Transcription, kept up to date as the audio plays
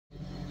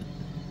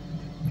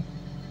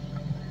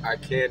I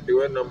can't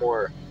do it no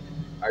more.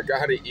 I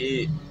gotta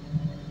eat.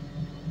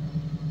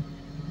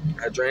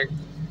 I drank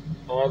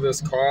all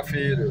this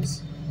coffee.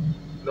 There's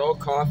no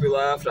coffee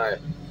left. I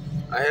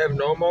have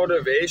no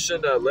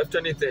motivation to lift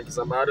anything because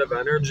I'm out of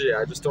energy.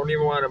 I just don't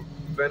even want to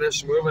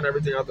finish moving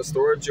everything out the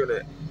storage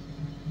unit.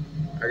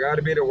 I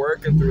gotta be to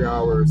work in 3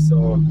 hours,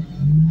 so,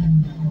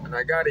 and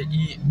I gotta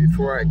eat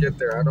before I get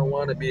there. I don't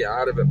want to be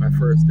out of it my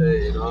first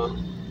day, you know.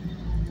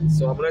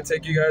 So I'm gonna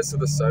take you guys to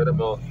the cider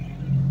mill.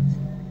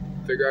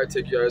 Figure I'd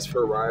take you guys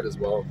for a ride as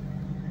well.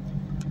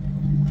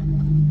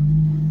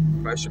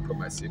 I should put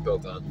my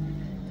seatbelt on.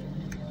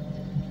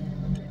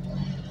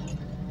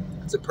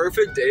 It's a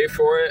perfect day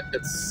for it.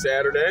 It's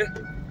Saturday.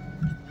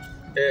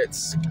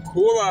 It's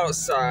cool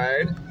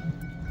outside,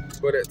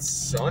 but it's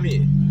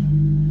sunny.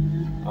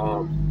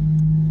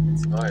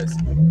 It's nice.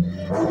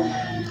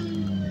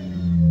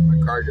 My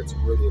car gets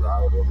really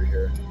loud over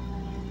here.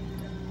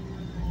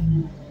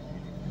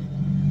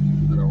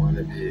 I don't want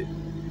to be,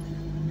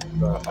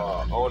 the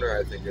owner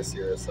I think is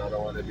here, so I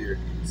don't want to be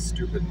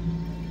stupid.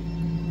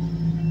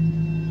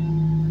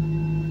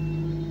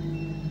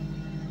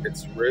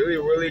 It's really,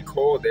 really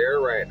cold air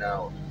right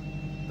now.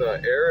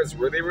 The air is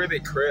really, really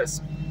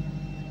crisp,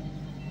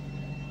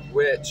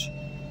 which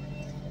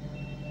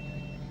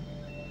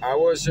I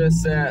was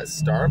just at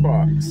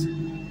Starbucks.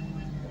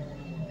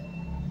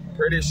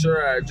 Pretty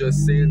sure I've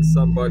just seen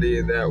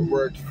somebody that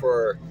worked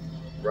for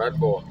Red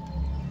Bull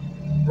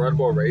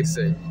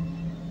Racing.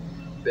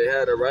 They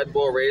had a Red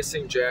Bull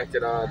Racing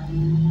jacket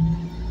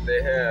on.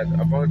 They had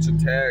a bunch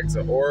of tags,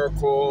 of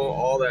Oracle,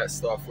 all that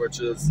stuff, which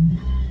is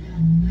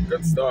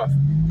good stuff.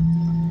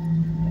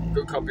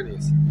 Good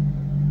companies.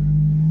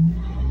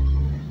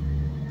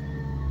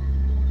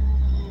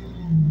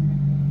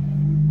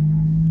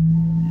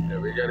 Yeah,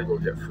 we gotta go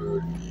get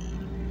food,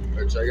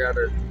 which I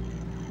gotta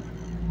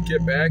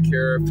get back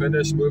here,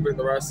 finish moving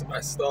the rest of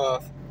my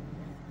stuff,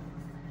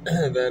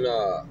 and then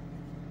go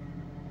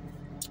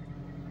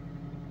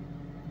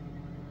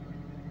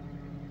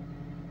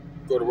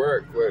to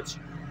work, which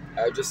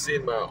I've just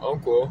seen my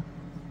uncle,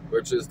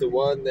 which is the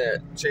one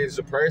that changed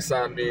the price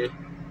on me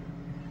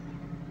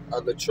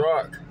on the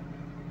truck.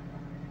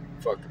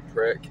 Fucking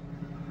prick.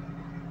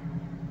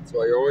 That's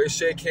why you always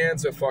shake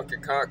hands with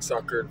fucking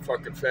cocksucker and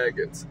fucking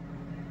faggots.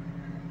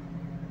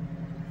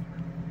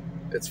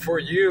 It's for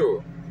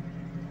you.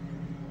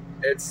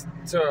 It's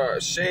to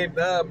shame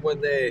them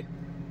when they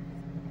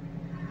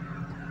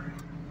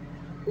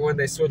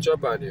switch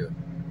up on you.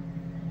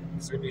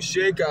 So when you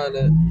shake on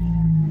it,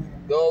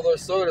 they'll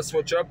sort of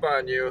switch up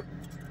on you.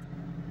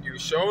 You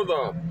show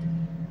them.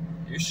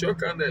 You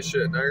shook on that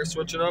shit. Now you're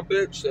switching up,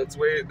 bitch.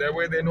 That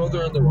way they know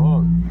they're in the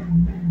wrong.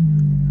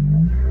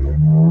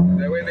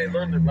 That way they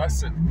learn their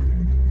lesson.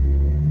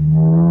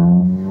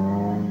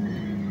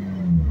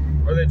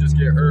 Or they just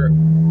get hurt.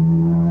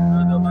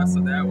 Learn their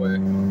lesson that way.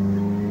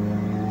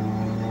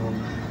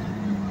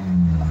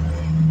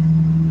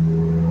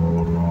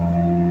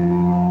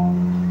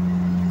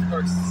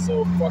 Car's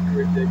so fucking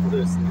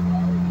ridiculously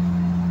loud.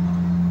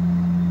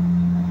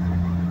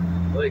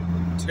 Like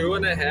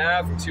 $2.5,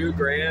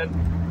 $2,000,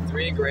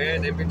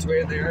 $3,000 in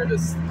between there.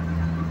 This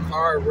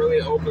car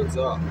really opens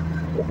up.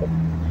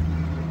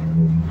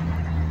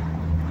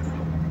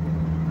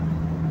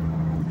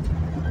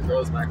 There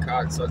goes my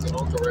cocksucking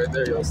uncle right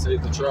there. You'll see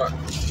the truck.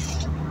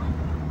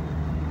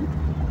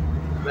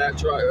 That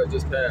truck that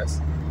just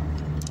passed.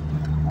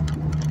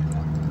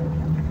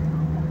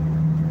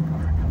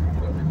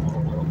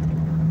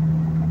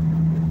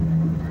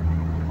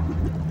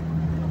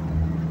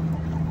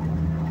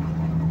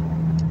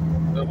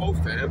 The whole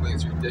family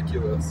is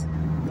ridiculous.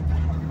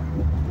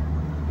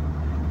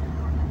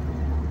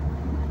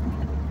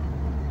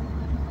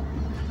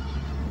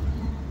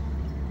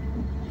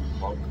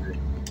 Hungry.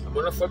 I'm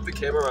gonna flip the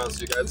camera around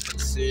so you guys can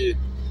see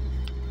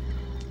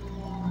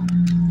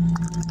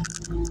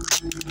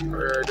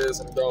where it is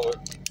I'm going.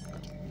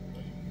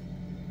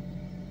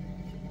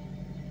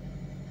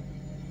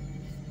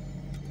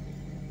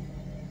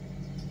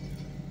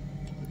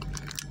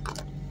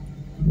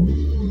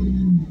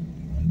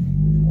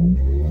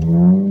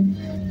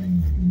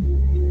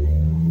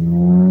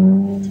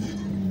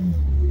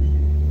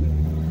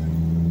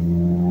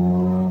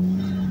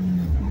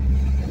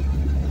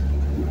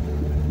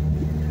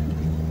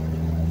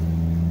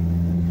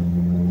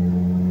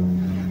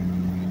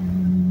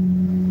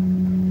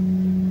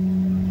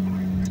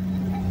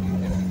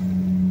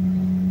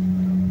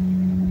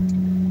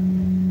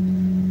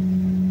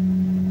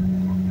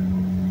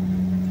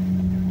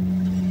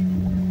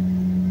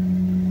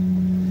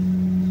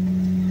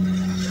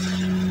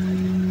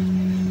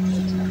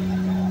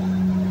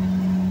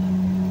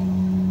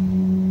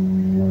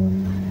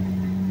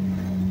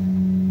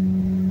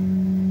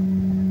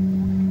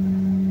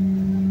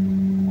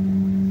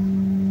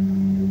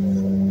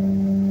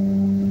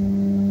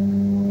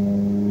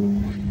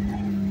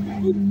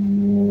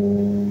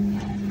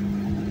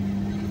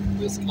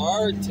 This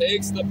car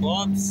takes the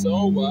bumps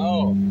so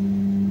well.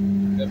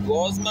 It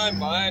blows my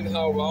mind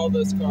how well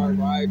this car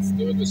rides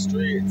through the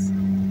streets.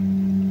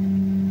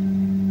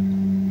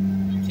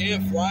 You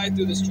can't fly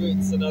through the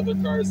streets in other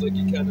cars like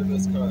you can in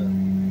this car.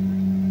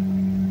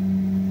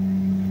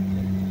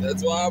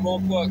 That's why I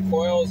won't put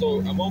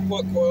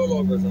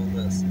coilovers on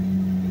this.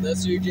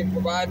 Unless you can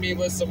provide me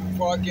with some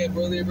fucking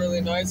really,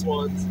 really nice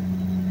ones.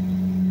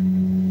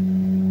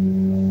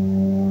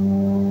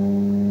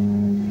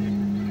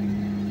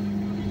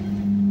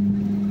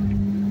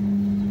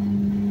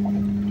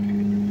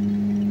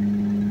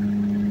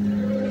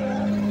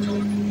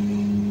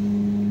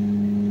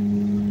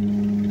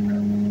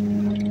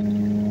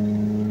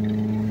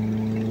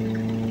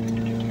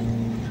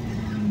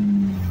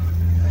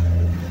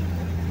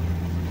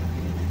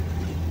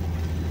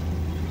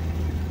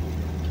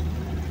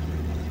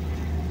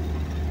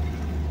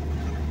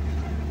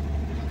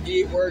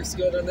 Heat works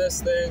good on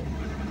this thing.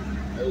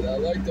 I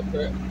like the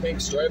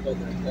pink stripe on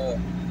that car.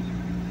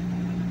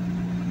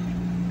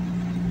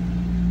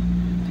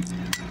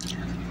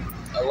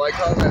 I like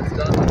how that's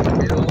done with the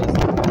wheels.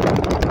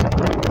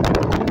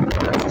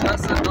 That's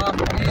just enough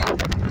heat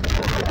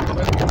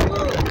with the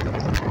fluid.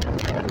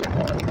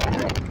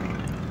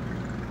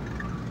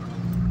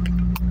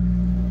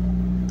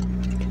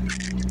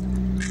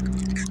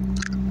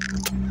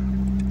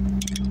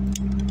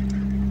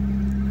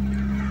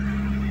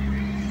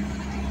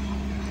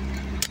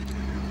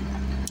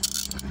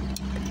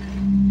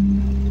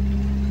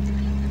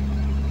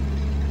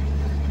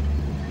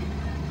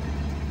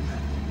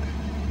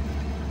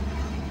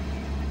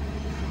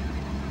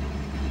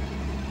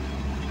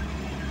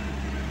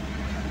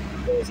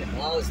 There's a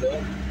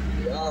Mazda,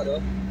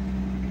 Miata,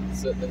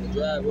 sitting in the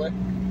driveway.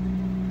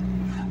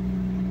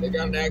 They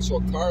got an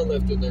actual car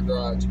lift in their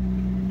garage.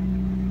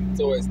 It's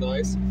always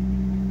nice.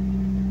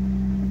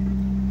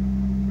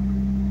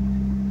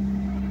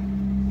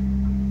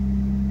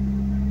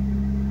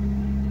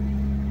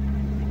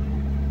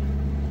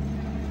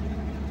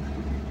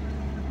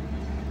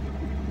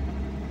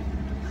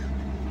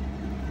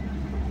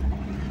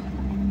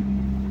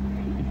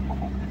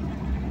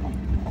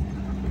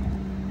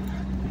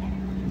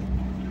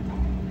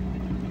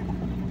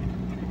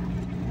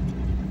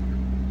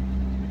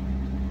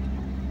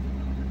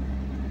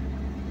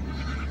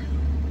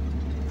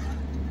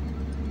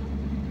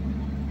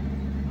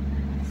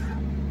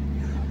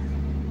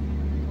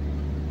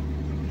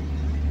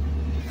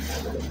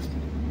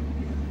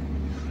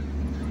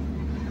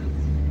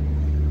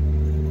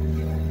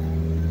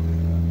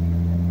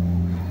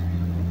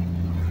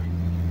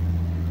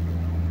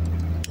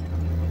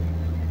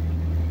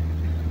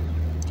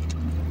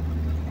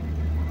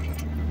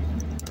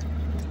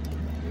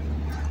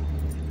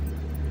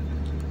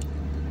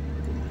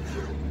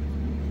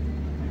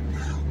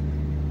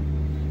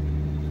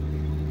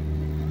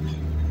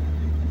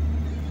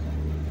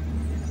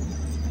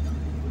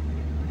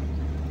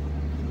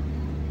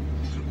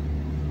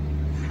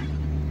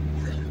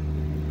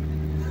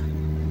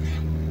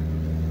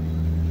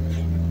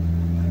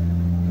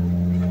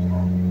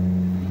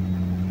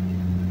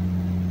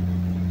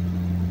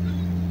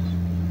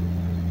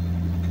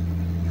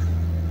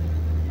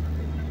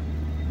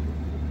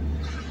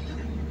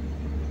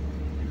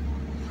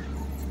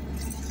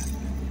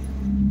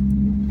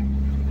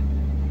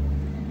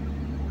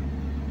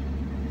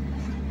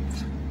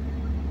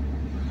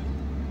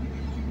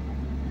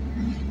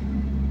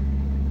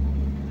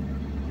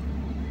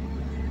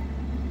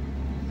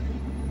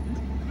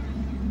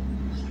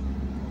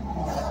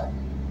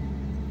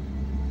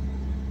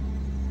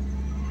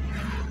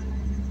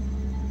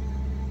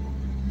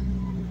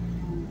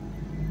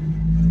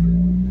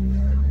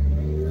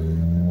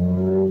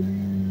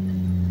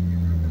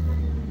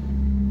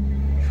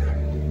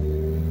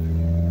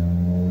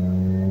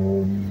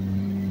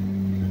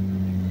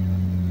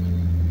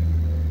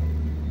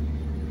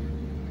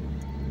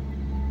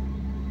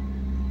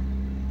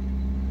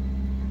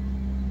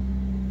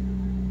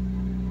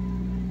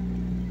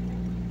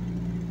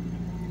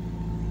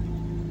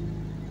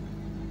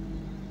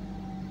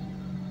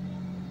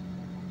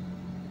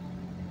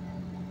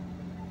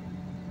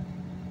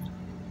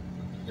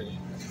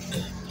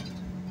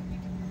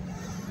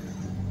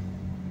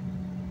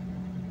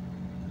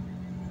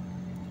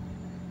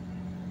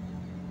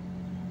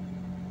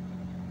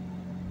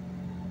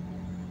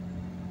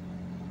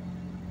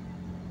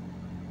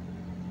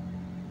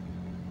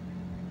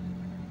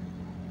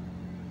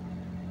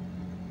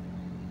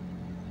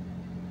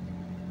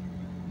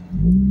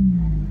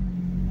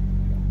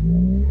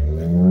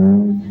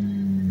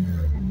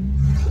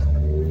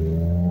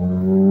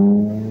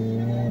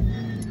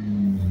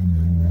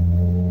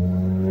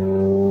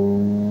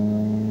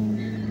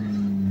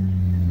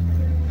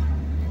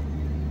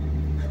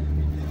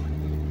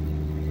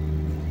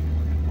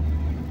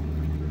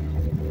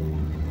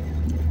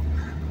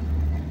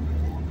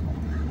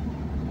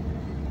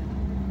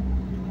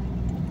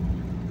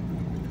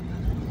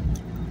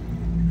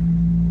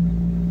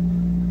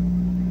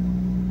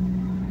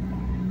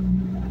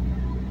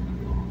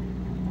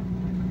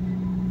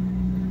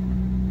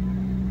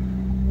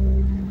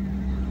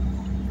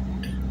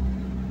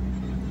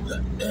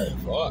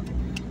 Fuck.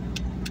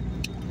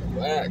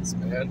 Relax,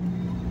 man.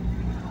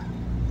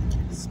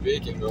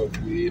 Speaking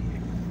of weed,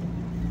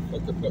 I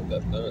could put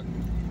that there.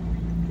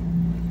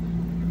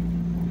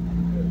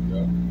 There we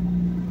go.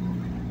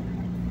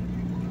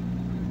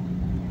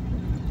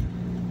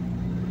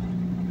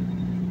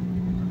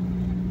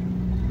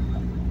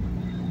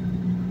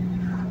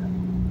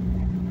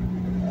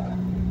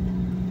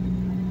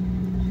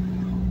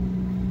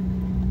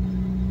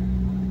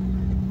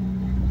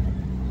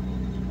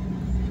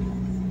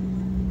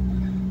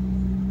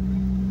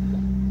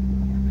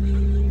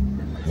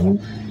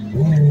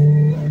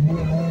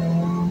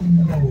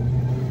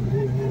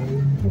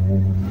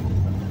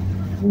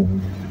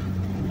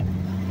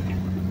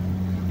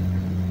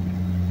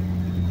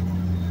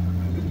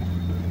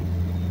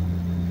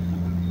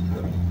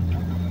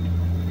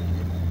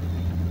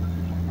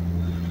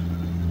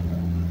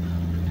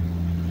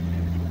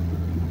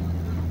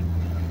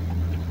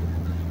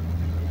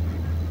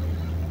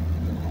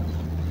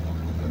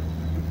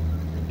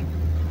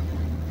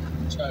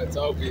 Try to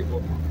tell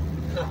people.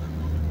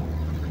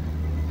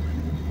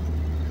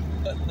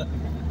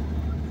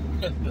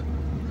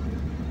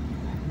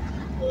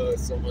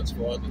 It's so much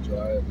fun to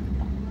drive.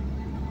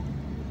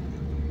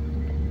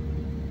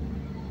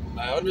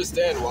 I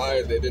understand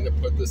why they didn't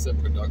put this in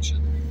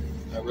production.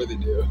 I really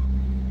do.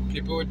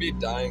 People would be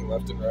dying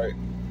left and right.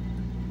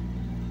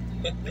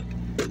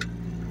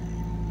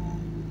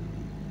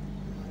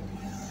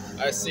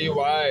 I see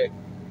why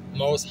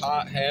most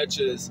hot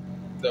hatches,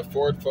 the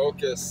Ford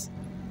Focus,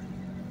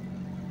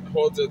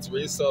 holds its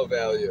resale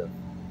value.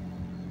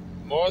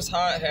 Most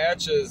hot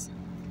hatches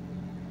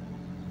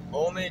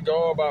only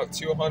go about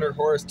 200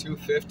 horse,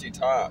 250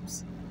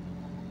 tops.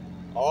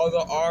 All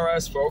the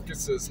RS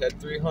Focuses had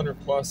 300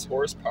 plus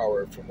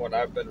horsepower from what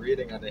I've been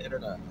reading on the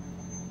internet.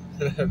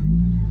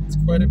 It's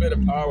quite a bit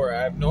of power.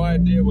 I have no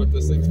idea what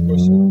this thing's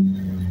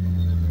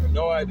pushing.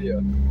 No idea.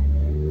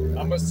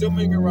 I'm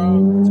assuming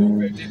around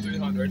 250,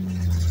 300.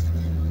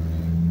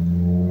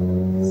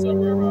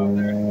 Somewhere around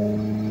there.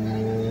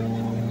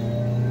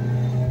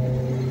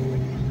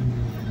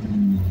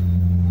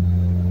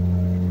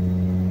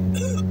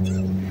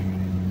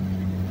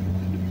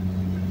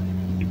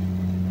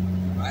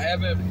 I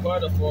haven't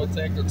put a full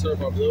tank of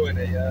Turbo Blue in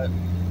it yet,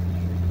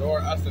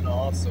 nor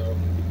ethanol, so.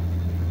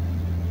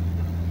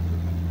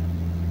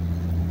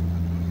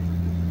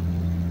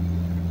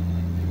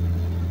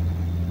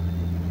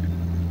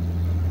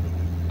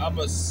 I'm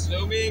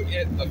assuming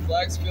the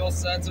flex fuel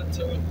sensor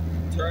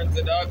tunes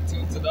it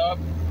up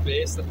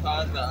based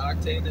upon the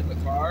octane in the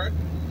car,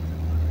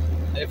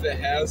 if it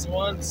has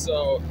one.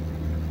 So,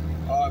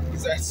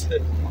 because that's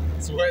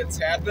what it's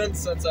happened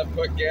since I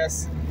put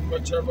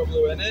Turbo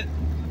Blue in it.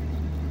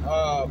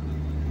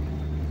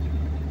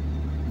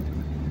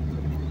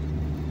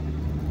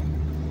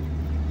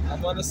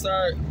 I'm gonna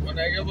start, when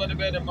I get a little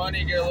bit of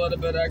money, get a little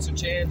bit of extra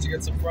change to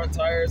get some front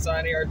tires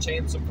on here,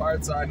 change some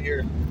parts on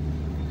here.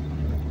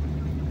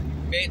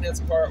 Maintenance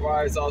part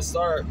wise, I'll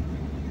start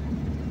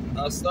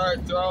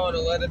throwing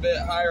a little bit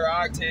higher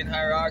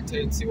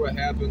octane, see what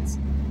happens.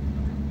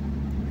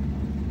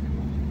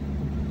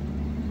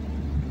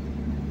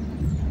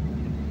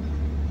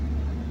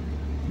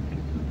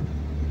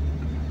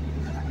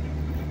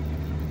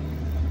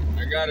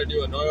 I gotta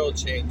do an oil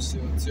change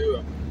soon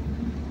too.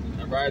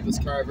 I ride this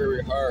car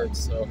very hard,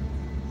 so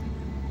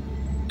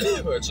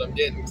which I'm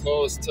getting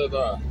close to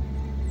the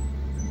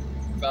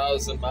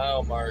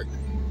 1,000-mile mark.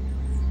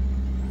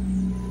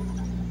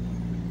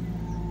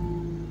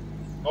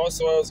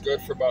 Most oil is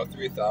good for about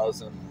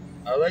 3,000.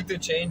 I like to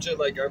change it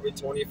like every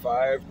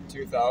 25,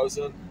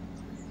 2,000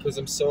 because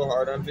I'm so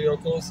hard on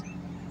vehicles.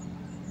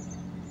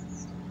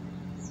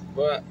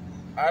 But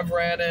I've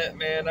ran it,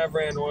 man. I've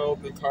ran oil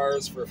in the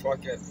cars for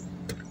fucking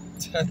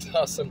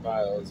 10,000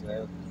 miles,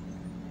 man.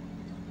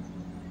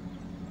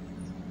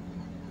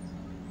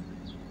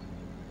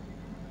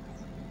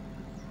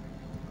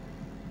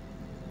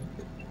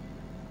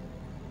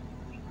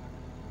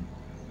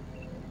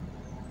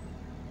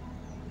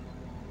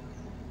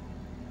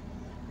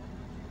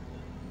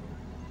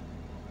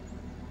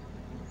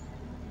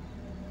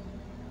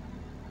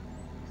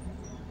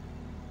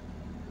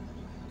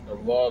 I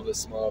love the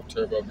smell of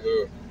Turbo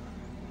Blue.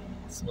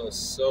 It smells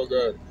so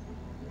good.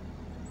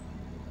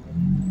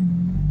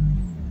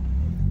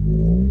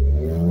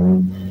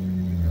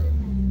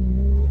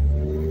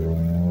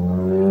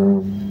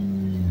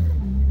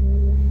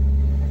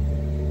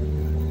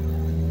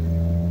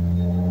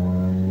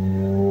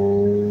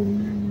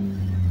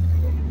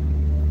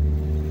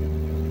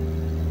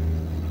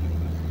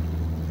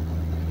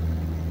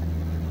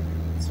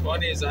 It's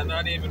funny is I'm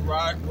not even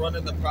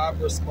running the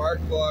proper spark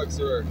plugs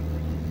or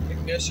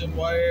ignition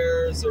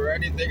wires or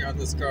anything on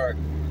this car.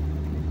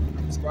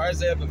 I'm surprised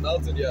they haven't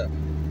melted yet.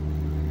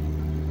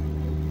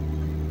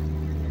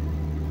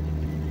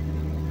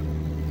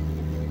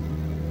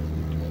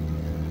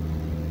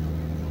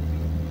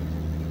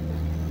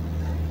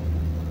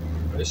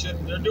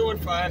 They're doing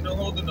fine, they're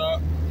holding up.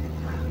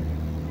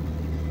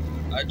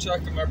 I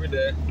check them every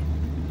day.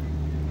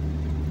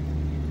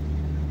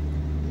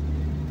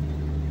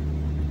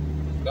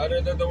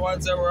 Better than the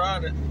ones that were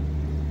on it.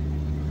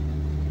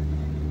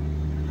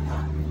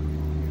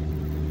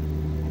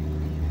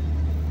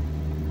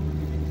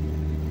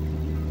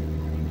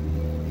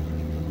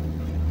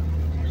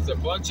 a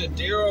bunch of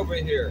deer over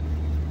here.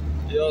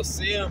 You'll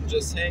see them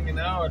just hanging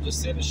out,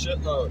 just seeing a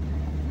shitload.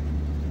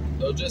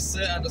 They'll just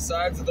sit on the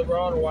sides of the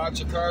road and watch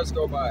the cars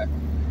go by.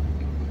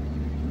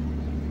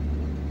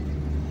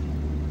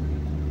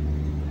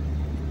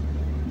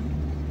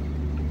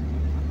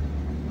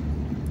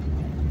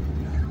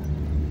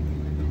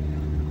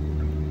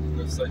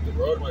 Looks like the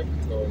road might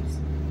be closed.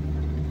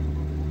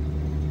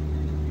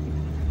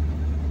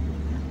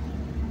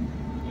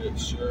 It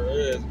sure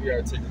is. We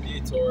gotta take a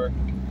detour.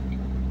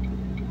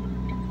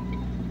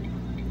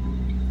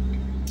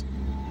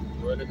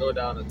 We're gonna go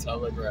down to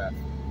Telegraph.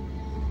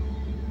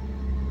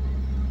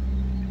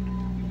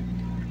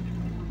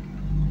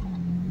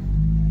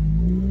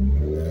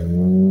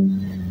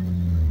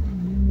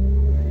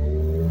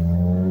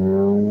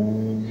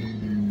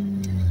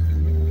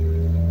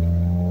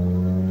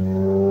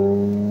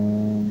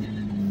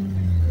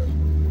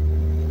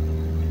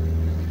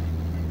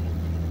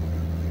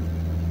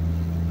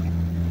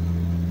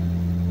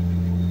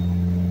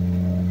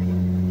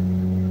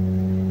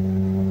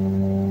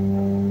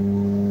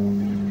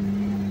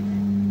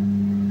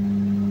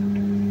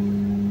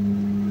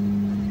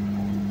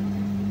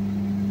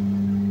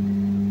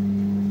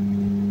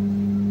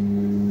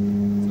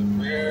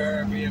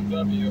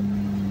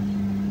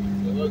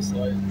 It looks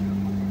like.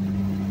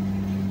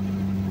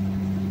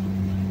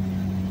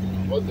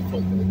 What the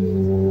fuck that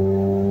is?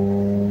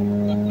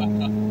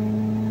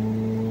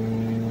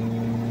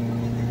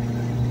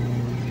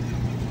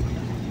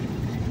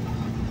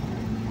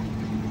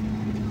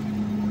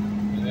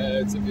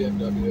 Yeah, it's a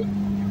BMW.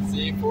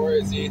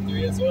 Z4,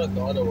 Z3 is what I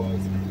thought it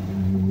was.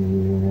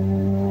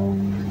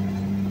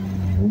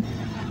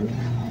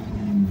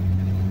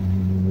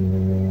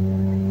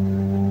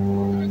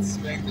 I'd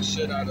smack the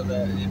shit out of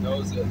that. He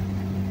knows it.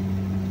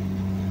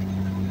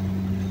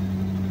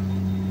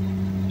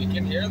 You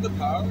can hear the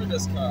power in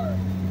this car.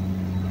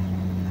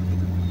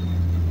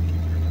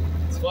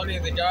 It's funny,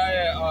 the guy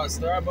at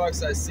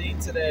Starbucks I seen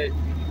today,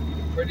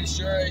 pretty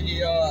sure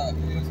he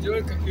was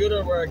doing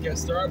computer work at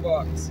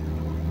Starbucks.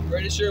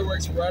 Pretty sure he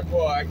works for Red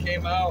Bull. I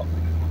came out,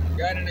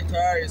 got in the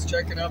car, he was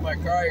checking out my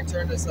car, he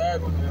turned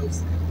aside when I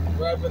was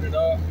revving it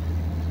up.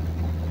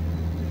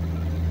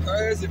 The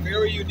car has a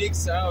very unique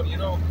sound. You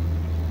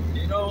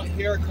don't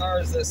hear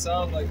cars that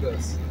sound like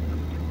this.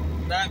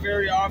 Not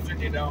very often,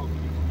 you know.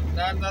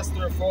 Not unless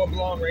they're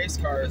full-blown race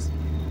cars.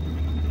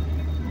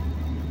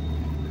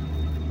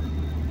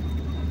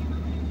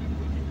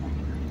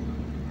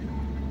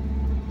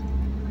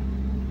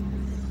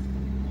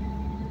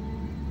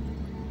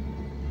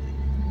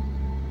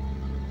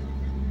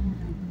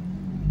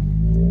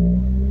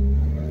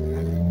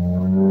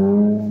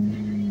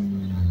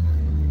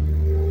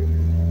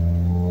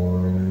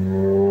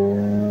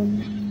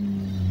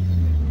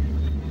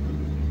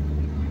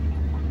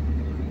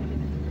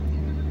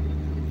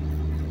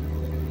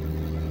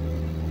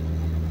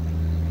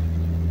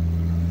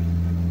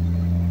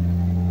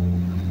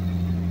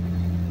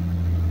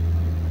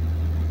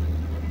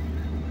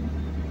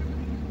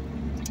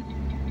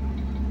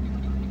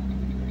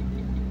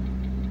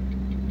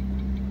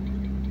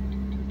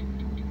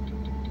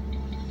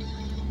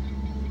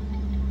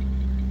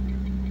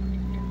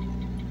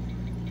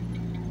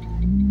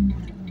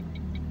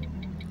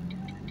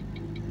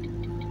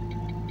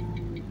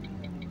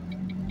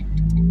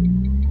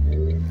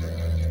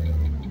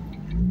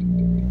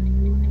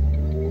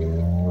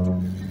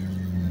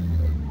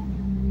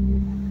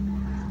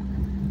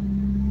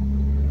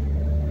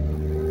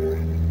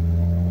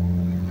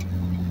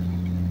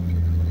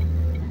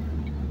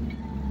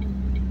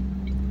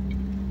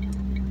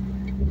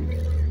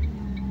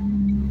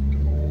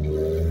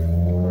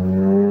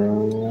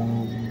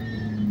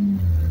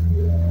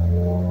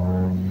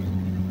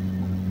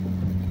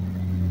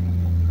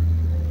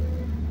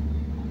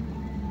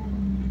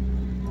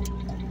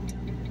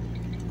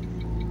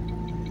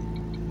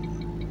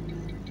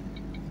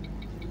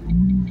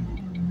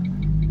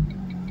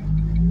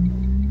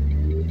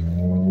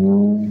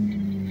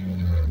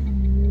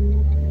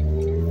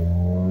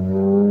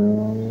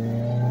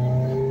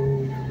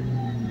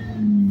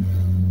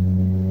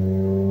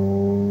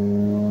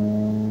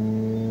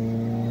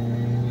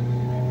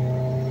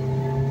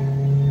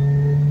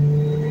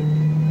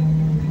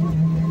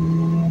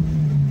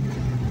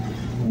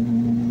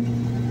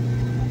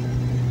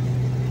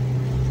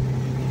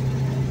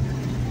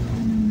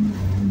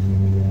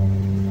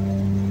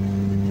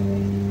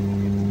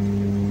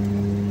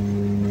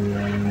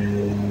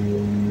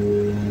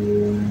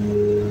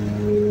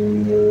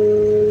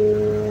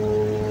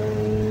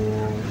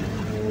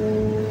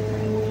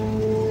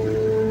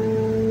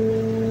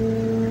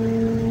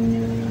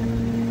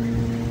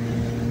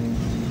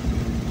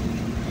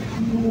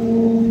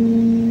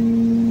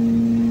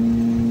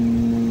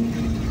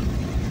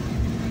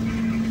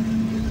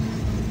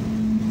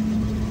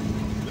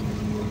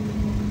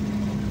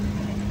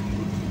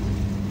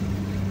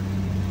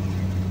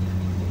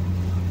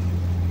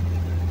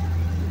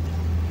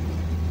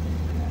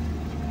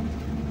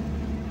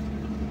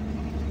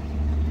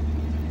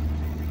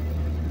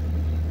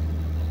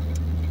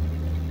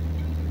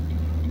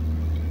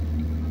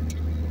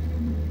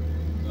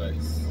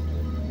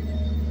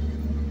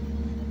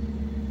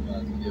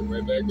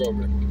 back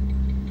over. I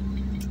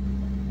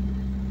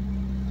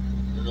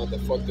don't know what the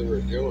fuck they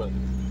were doing.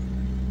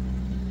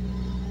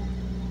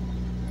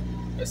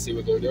 I see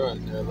what they're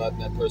doing. They're letting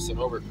that person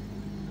over.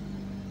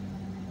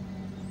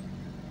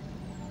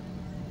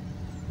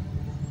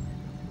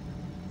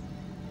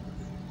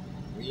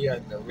 We are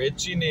in the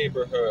Ritchie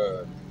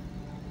neighborhood.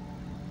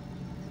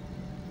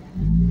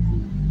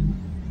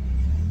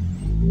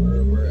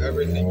 Where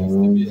everything is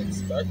to be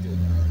expected.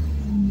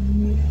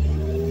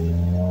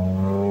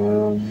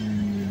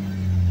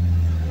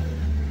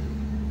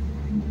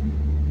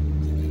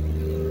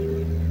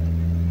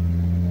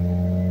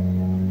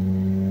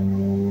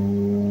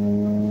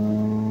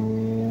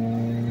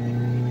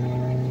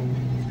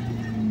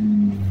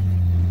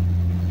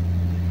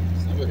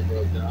 Somebody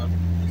broke down.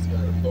 Just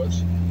gotta push.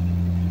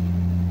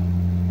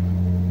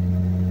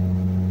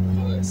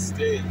 Oh, that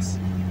stinks.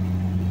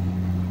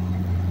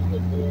 The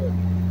board.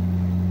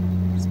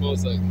 It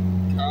smells like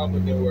cow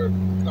manure,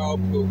 cow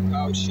poop,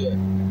 cow shit.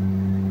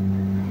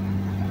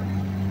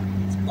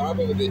 It's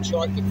probably the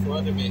truck in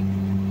front of me.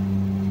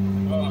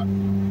 Oh,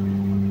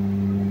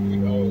 who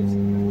knows?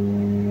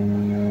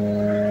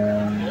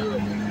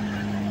 Terrible.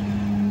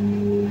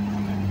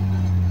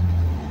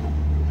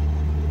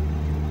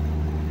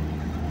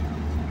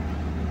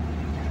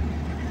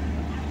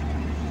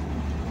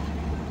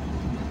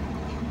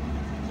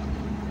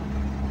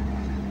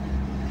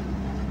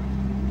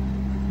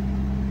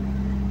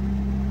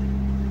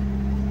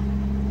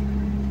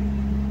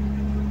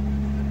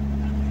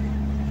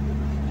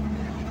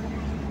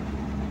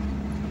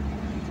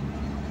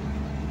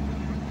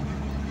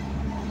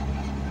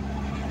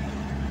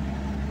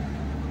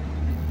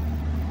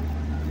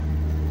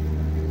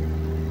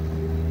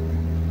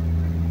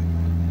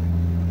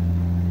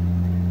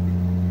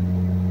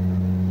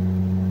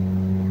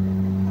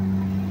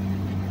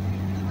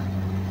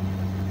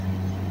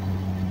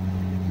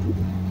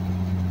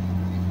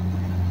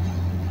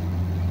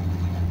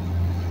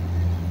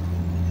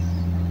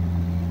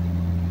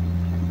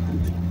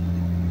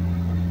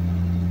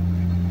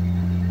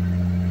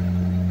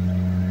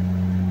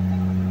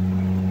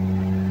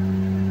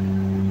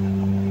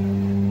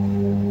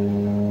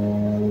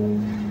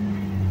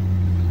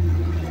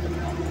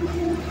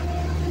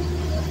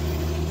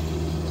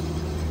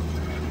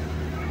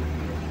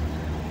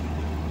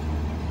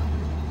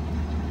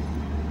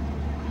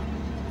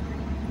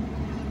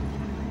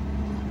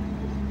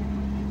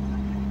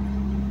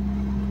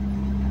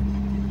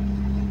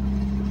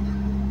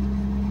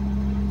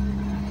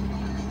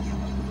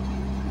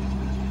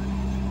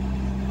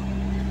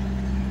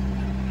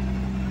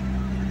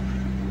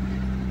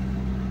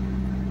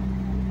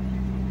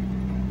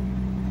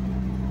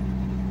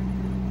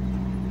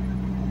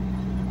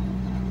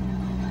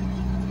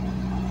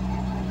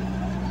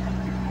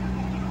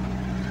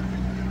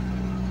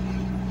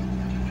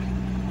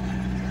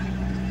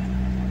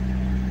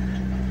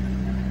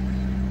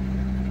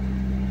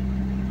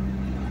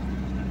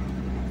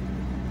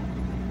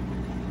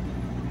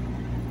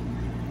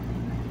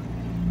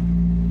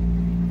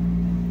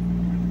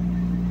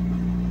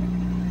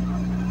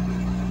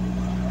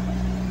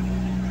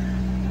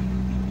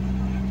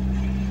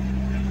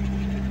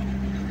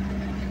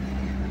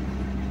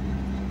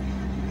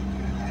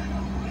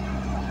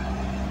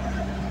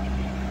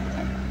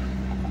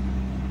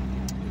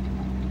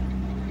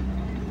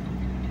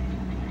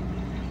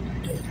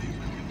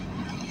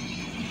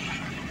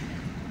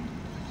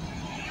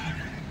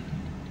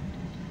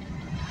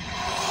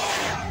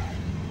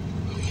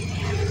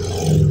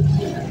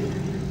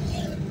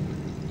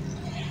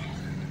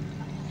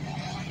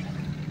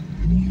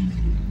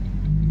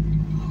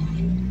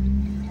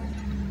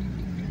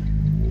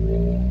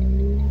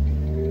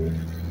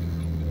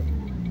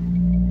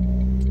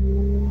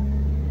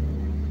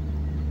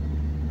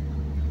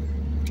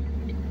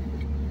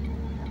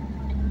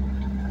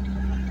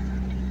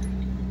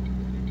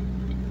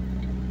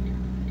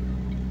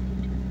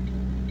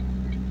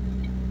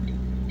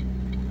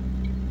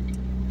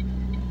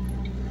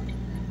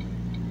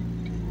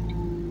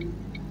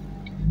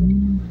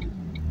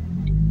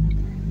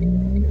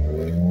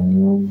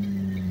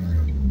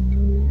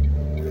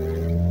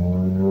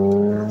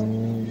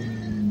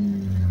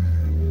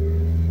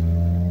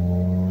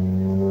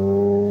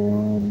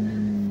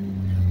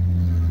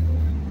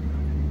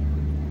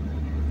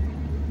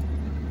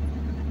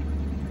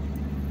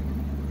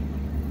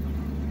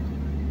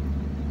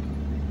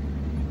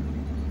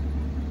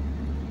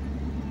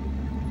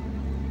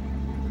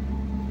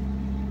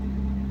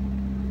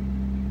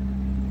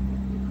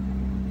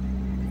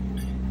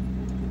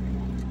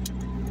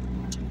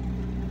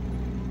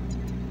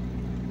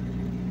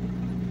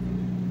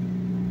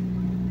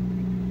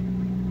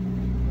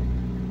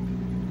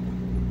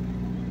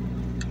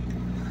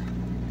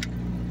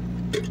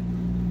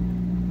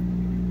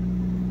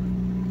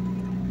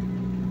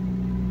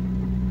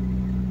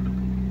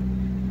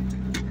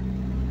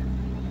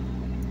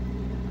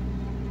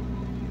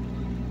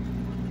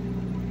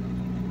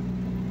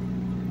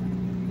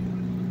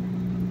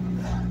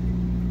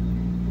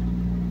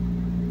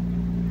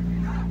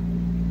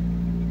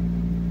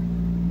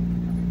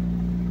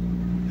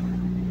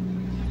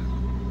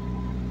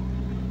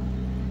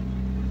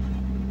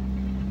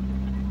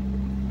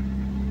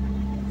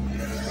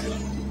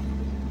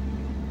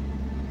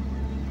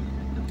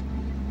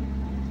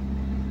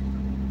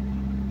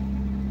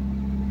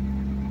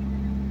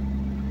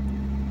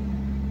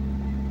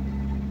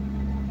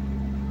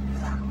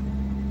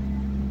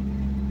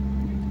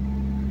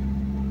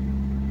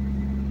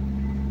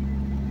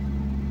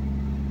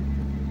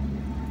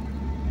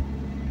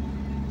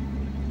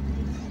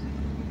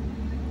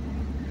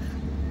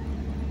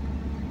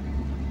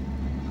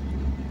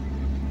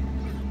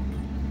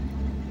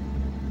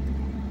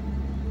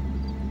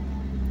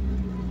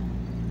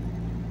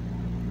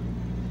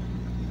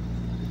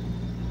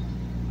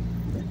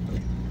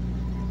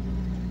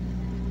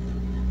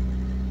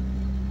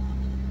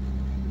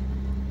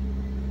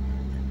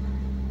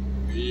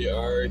 We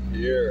are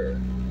here.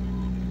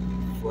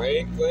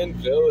 Franklin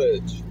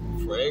Village.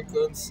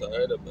 Franklin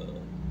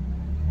Saitama.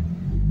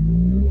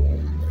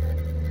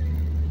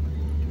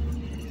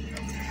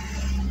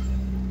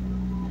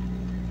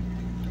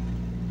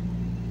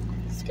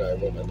 This guy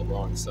went on the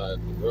wrong side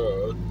of the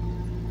road.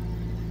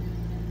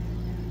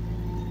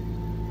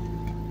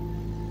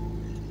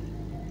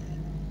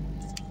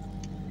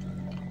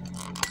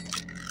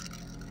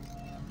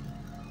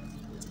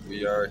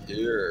 We are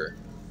here.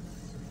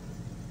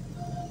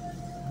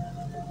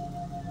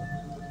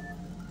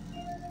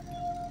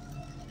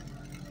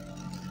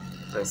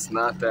 It's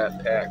not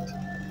that packed,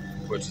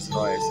 which is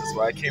nice. That's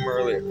why I came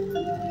earlier.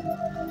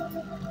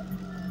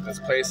 This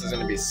place is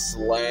gonna be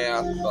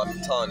slap.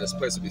 I'm telling you, this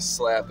place will be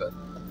slapping.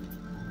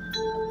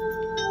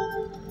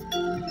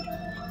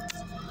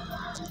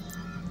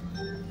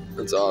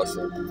 It's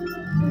awesome.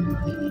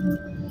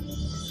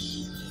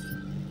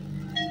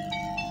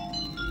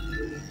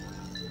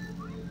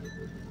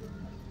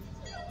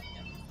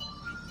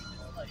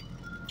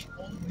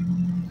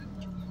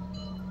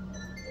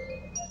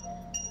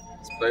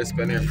 This place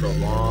been here for a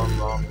long,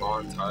 long,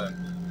 long time.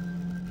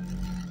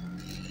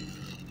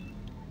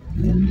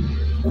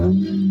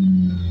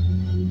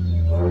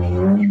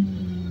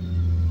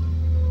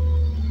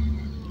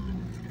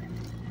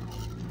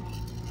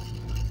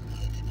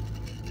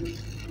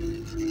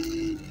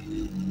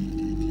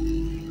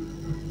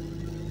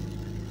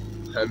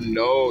 Have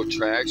no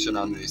traction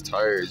on these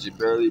tires. You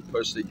barely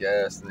push the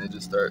gas and they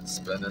just start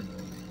spinning.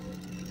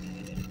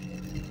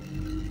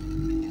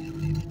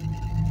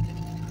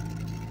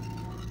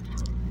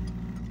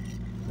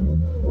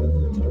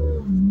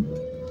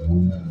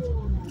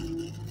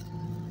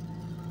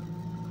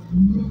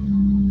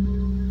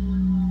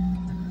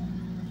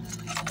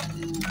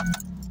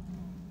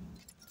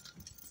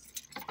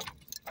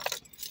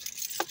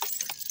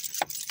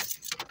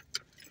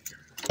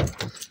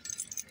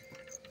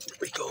 Here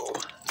we go.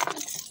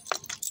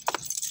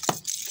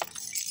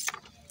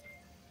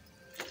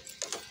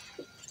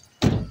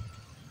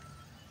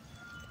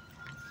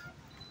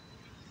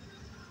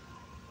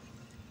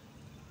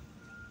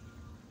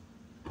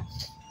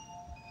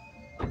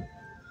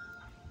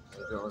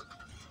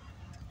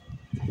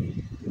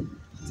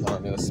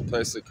 Telling you, this is a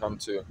place to come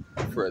to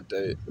for a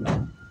date.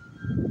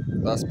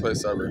 Best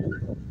place ever.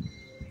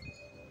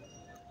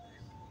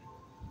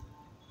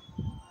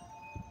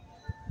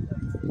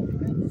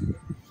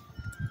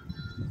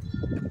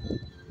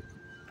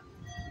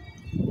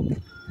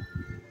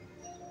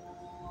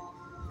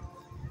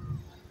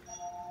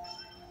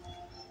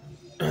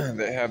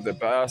 They have the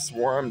best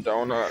warm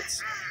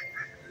donuts.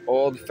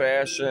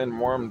 Old-fashioned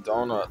warm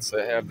donuts.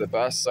 They have the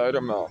best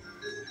cider milk.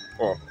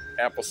 Well,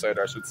 apple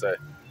cider, I should say.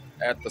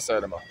 At the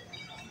cider milk.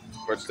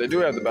 Which they do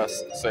have the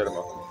best cider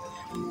milk.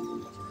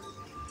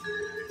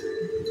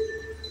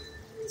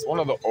 It's one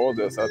of the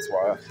oldest, that's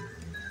why.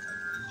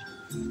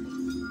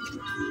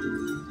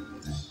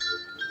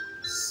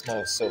 It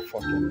smells so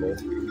fucking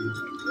good.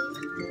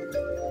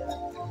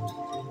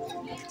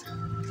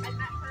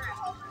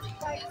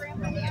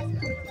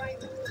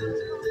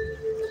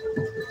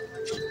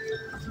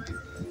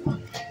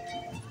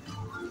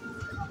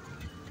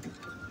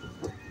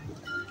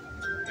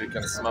 You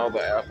can smell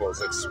the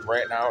apples. Like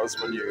right now is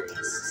when you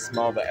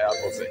smell the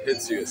apples. It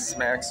hits you, it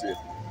smacks you.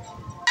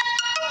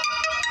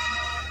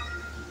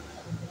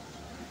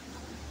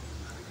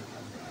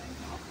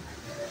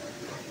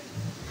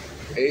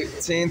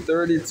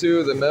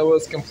 (1832), the mill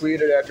was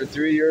completed after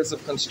 3 years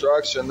of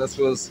construction. This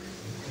was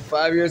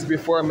 5 years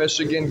before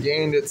Michigan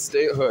gained its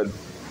statehood.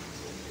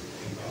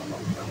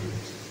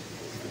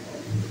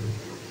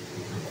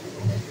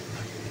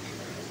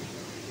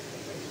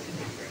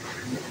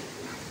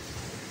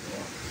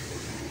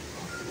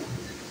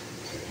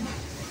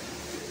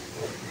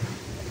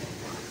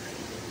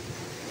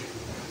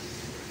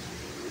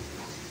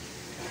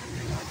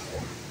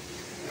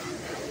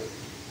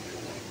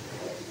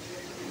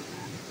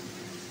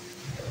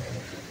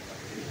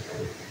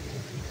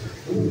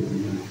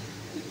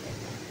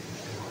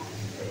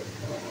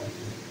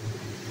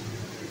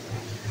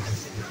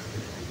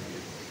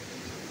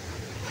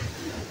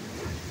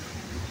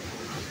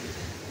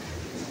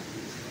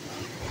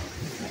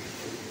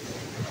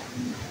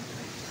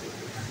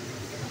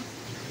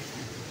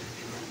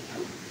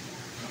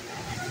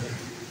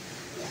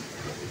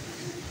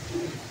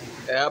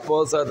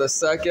 Apples are the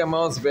second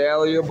most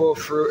valuable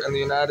fruit in the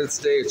United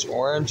States.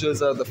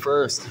 Oranges are the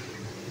first.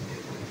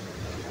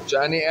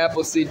 Johnny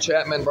Appleseed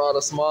Chapman brought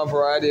a small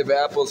variety of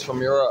apples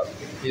from Europe.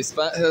 He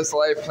spent his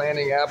life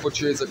planting apple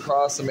trees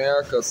across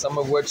America, some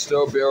of which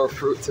still bear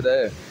fruit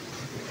today.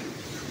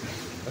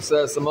 It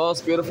says the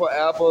most beautiful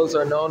apples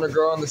are known to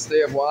grow in the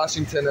state of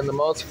Washington, and the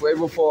most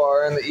flavorful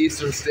are in the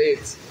eastern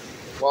states.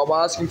 While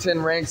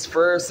Washington ranks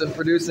first in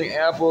producing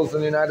apples in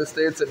the United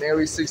States at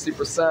nearly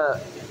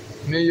 60%,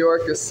 New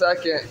York is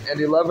second at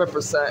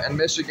 11%, and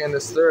Michigan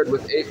is third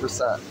with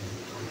 8%.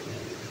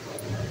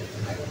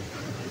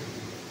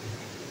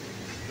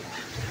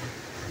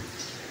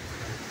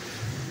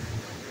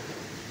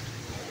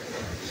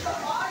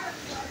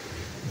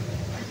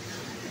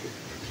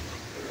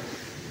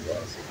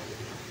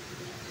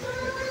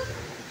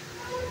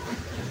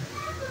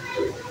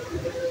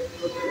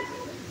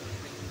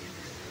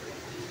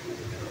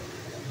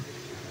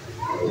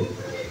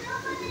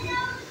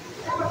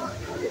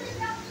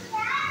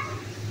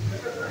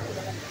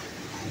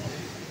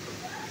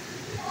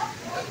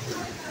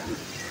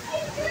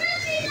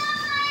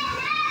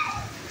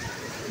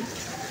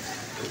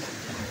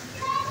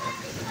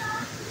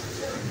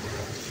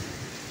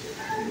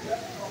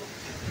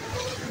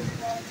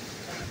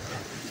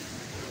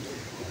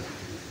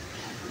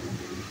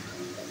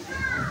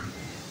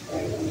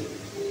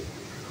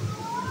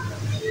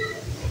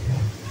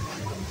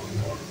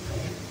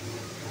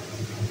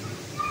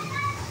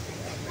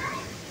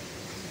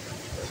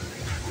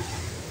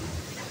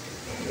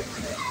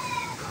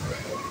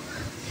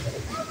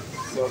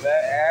 So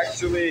that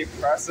actually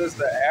presses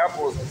the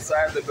apples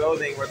inside the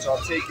building, which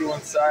I'll take you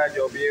inside.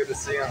 You'll be able to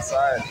see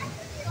inside.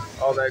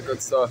 All that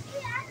good stuff.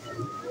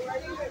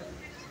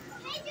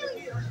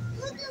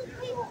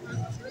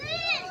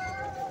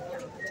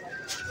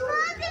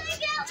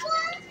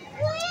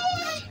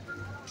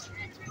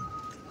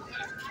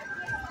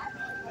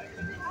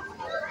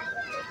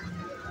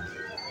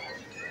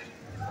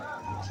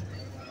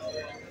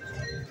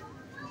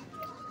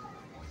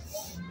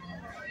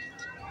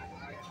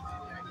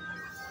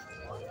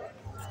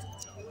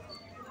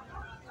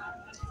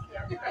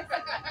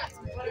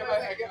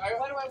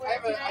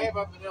 I have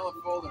a vanilla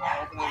folder.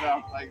 I open it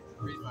up, like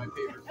read my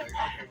papers.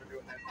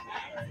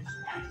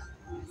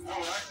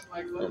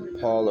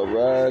 Impala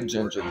Red,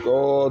 Ginger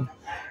Gold,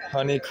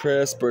 Honey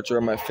Crisp, which are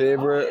my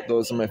favorite.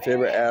 Those are my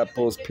favorite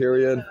apples,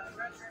 period.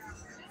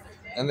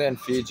 And then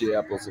Fiji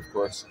apples, of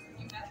course.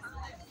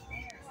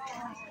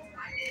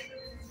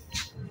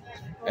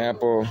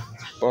 Apple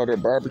butter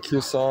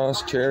barbecue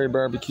sauce, cherry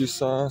barbecue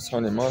sauce,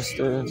 honey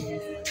mustard,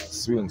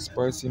 sweet and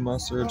spicy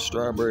mustard,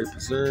 strawberry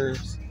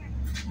preserves.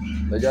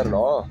 They got it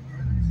all.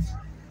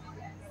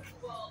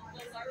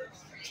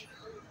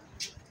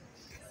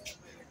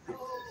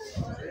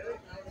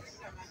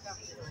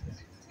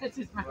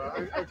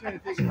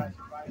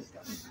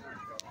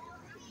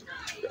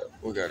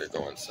 We gotta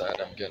go inside.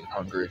 I'm getting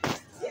hungry.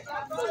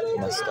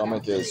 My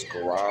stomach is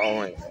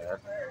growling, man.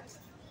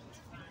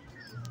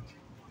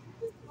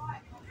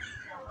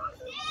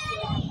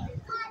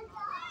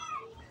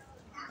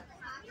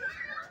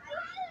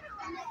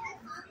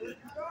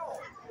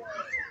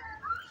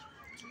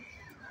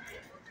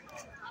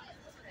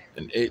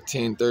 In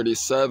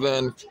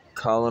 1837,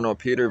 Colonel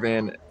Peter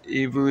Van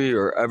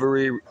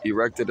Every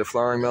erected a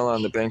flouring mill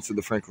on the banks of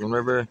the Franklin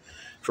River.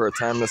 For a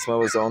time, this mill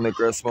was the only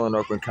grist mill in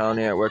Oakland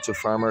County at which a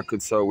farmer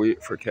could sell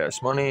wheat for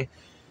cash money.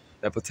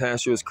 A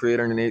potash was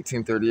created in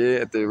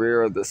 1838 at the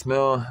rear of this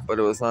mill, but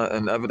it was not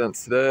in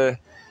evidence today.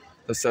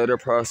 The cider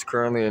press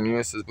currently in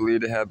use is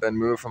believed to have been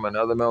moved from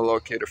another mill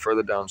located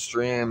further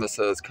downstream. It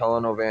says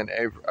Colonel Van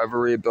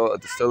Every built a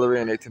distillery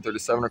in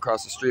 1837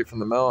 across the street from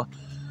the mill,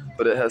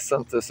 but it has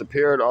since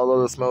disappeared.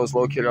 Although this mill is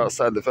located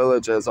outside the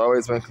village, it has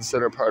always been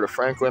considered part of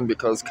Franklin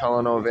because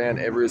Colonel Van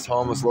Avery's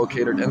home was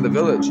located in the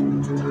village.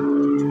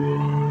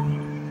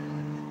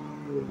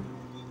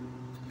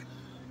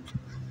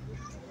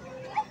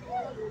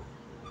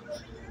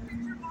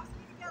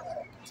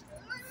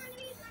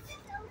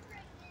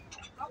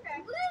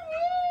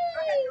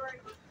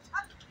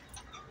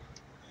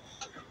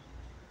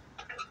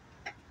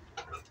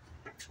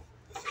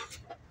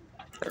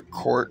 A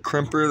cork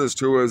crimper. This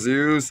tool was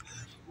used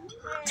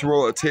to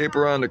roll a tape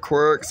around the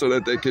cork so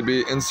that they could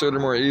be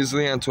inserted more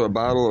easily onto a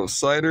bottle of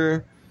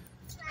cider.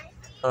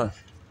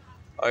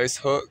 Ice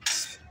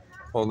hooks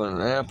holding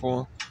an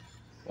apple.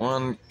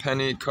 1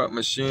 penny cut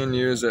machine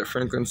used at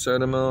Franklin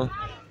Cider Mill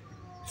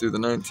through the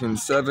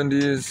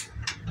 1970s.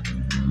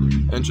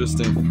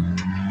 Interesting.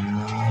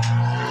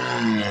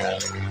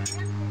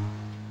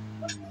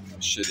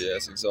 Shitty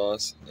ass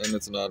exhaust, and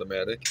it's an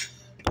automatic.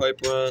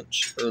 Pipe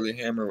wrench, early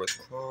hammer with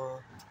claw.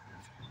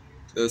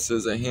 This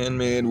is a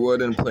handmade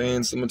wooden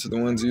plane similar to the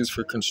ones used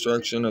for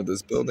construction of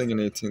this building in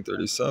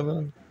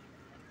 1837.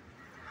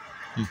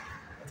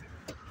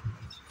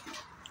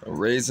 A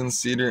raisin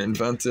seeder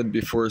invented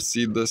before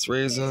seedless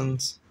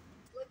raisins.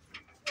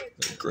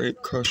 A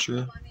grape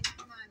crusher.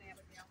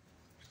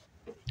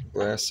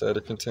 Glass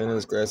cider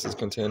containers, glasses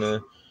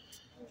container.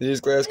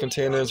 These glass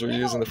containers were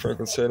used in the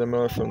Franklin Cider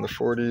Mill from the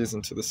 40s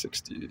into the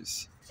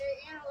 60s.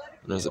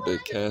 And there's a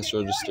big cash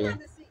register.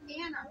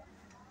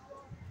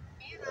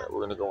 Alright,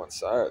 we're gonna go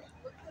inside.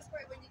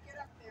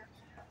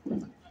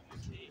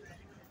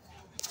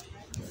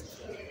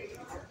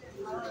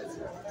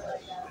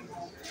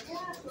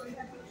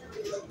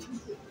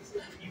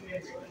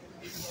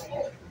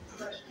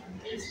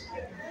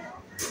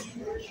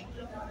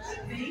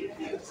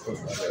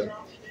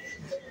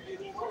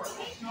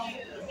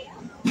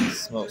 It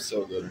smells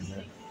so good in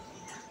here.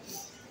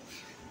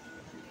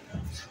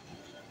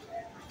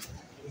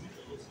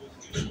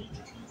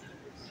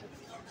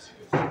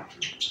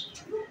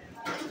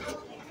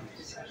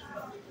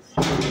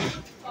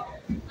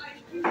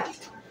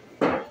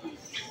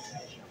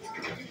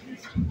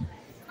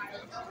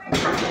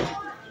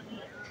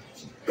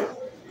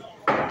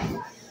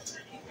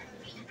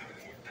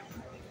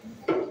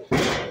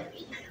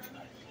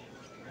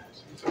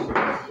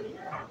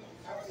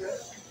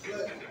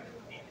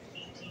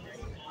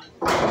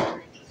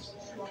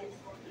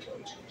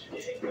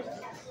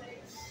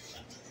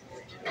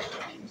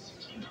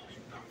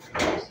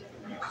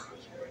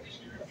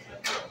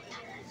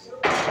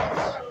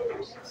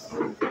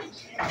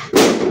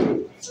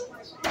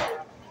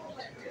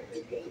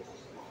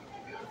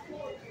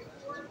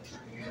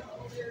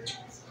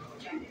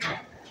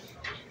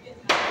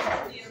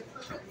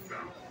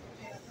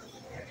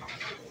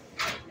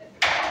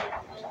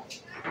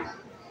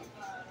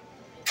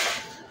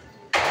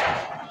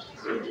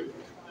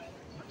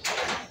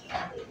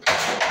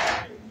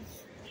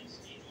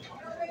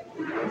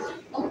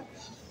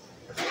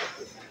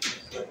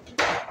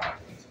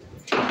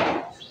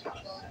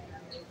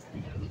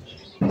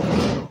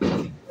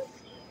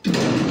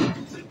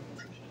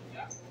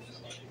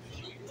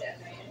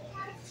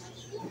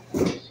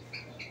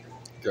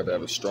 Gotta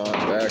have a strong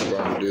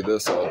backbone to do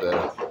this all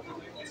day.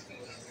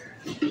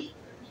 It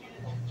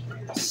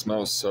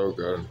smells so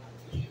good.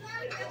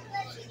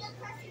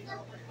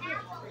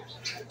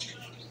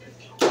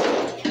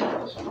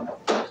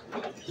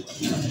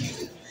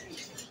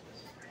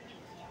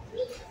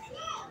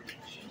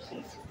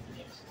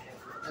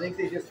 I think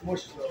they just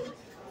mushed those.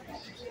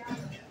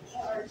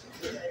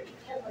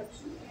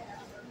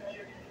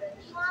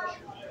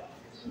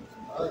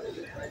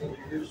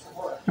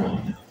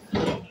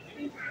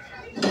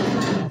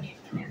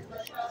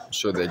 I'm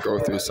sure they go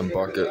through some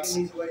buckets.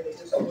 You put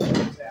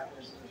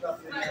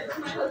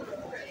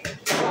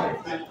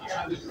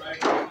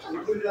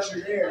it under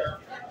there,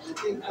 the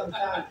thing comes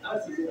out,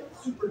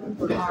 it's super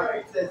duper hard.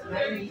 It says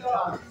 90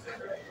 tons.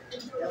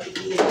 That would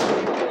be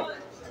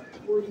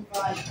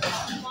 45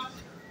 tons.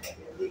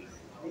 At least,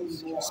 maybe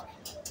more.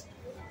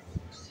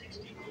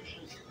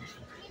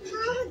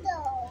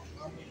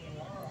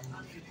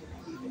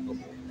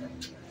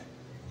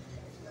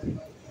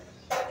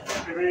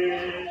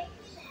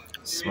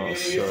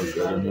 Smells so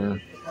good in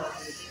here.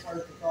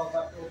 I'm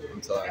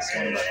telling you, it's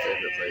one of my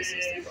favorite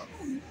places to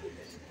come.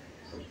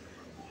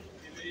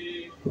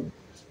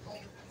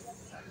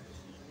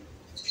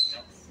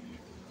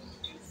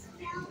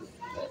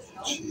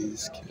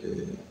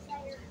 Cheesecake.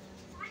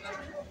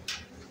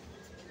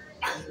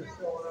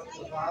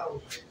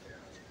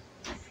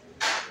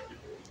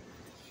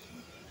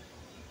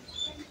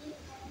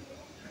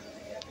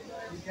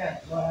 Okay,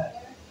 go ahead.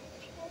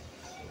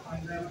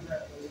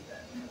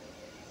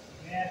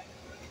 Yeah.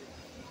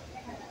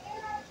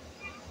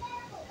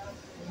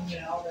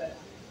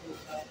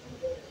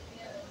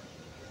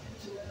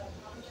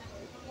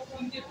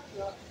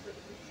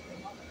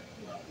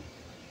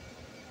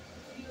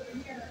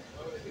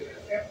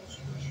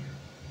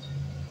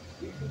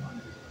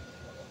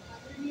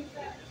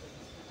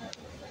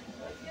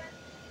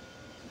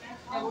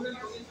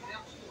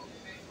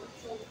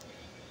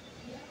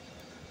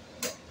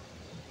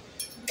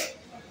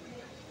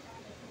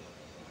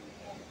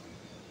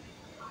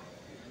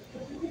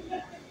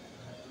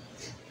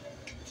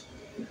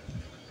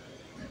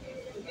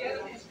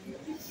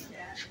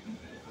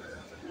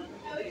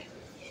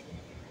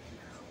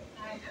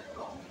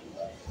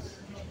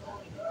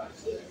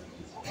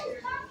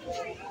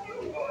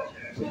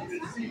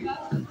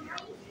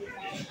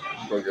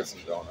 Go get some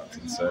donuts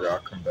inside. I'll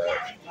come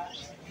back.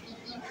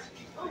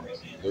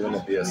 They're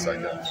gonna be a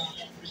second.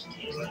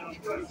 Here,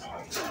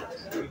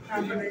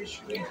 come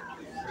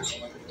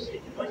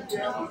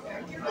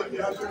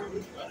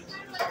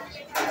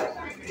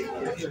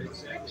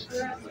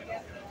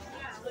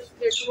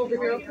over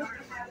here.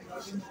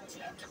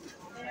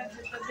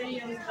 The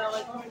videos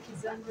about like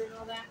December and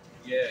all that.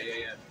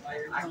 Yeah.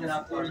 I can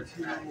upload it.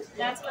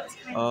 That's what's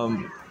kind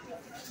of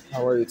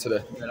How are you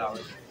today?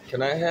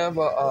 Can I have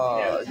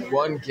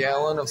 1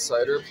 gallon of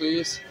cider,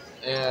 please?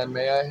 And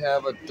may I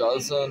have a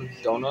dozen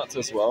donuts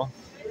as well?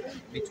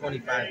 Be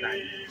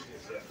 25.90.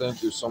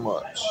 Thank you so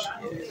much.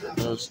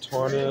 There's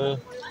 20,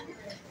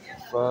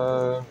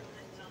 5,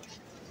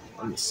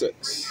 and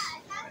 6.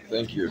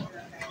 Thank you.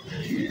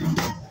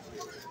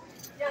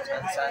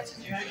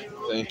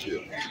 Thank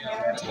you.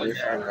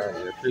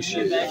 25.90.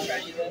 Appreciate it. Yeah,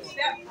 you have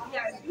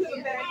a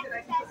bag that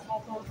I can put small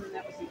phones in.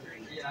 That would be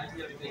great.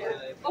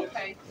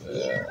 Okay.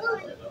 Yeah.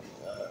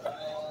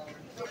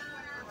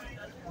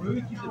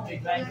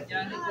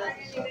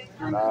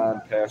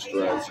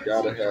 Non-pasteurized. You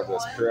gotta have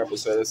this. Pure apple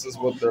cider. This is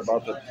what they're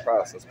about to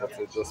press. That's what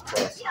they just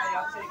pressed.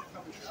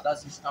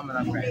 Dustin's coming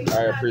up right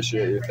I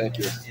appreciate you. Thank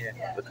you.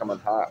 Yeah. They're coming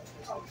hot.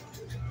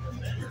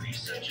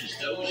 Such as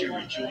those you're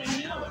enjoying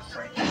now at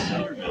Franklin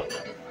Cider Mill.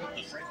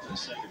 The Franklin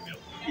Cider Mill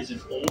is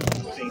an old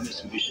and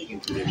famous Michigan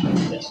tradition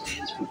that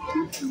stands for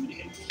good food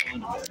and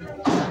fun.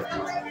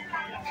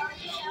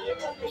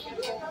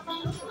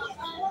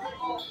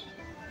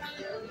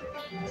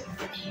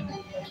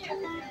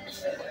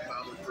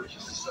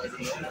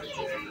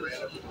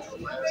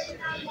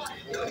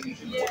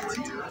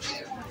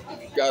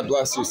 God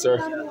bless you, sir.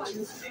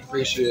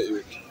 Appreciate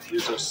you.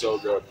 These are so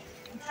good.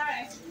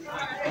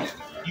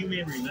 You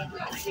may remember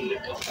drinking a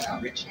cup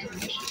of rich,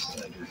 delicious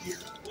cider here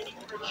when you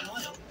were a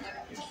child.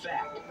 In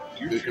fact,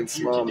 You can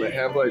smell them. They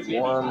have like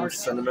one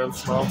cinnamon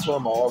smell to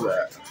them, all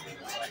that.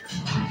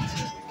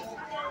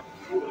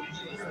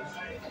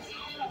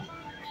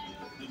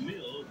 The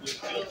mill was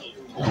built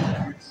over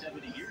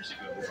 170 years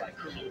ago by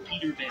Colonel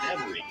Peter Van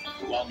Every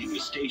while he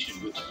was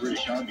stationed with the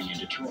British Army in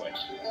Detroit.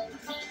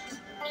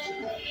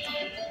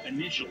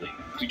 Initially,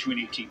 between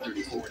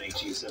 1834 and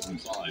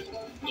 1875,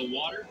 the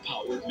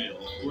water-powered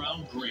mill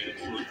ground granite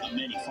for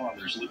many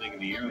farmers living in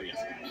the area.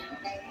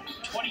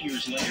 20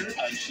 years later,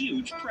 a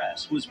huge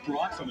press was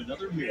brought from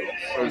another mill.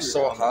 It was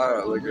so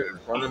hot, like it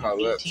running my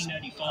lips.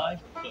 1895,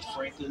 the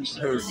Franklin It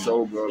Cider was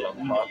so Mill good. that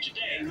we know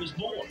today was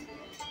born.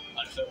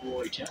 On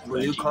February 10th,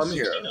 When you come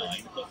here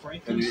 1969, the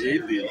Franklin and you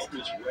Cider eat these, Mill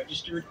was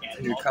registered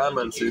and you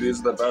comment, see, these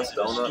are the best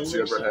donuts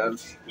you ever had.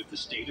 with the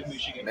state of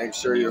Michigan. Make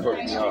sure you hook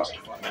me up.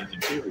 Department of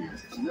Interior.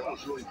 The mill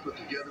is really put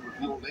together with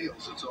no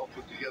nails. It's all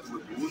put together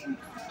with wooden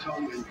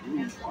tongue and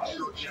groove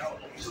structure.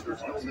 So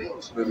there's no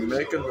nails. Been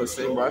making the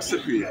same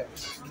recipe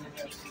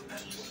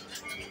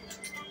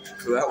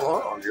for that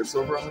long. It's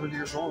over 100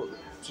 years old.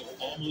 For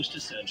almost a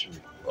century.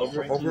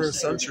 Over a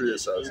century, it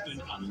says.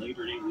 Opened on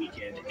Labor Day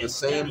weekend The and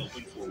same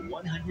open for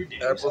 100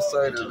 days apple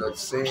cider, until the the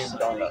same first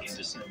Sunday donuts. in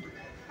December.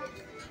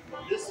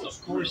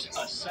 Of course,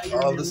 a cider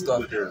All the mill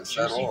stuff here without is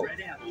that juicy old.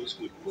 red apples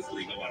would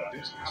quickly go out of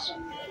business.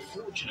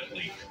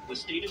 Fortunately, the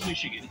state of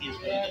Michigan is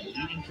one of the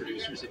leading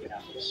producers of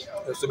apples.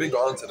 This will be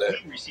gone today.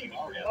 We receive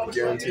our apples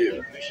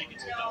Guaranteed. from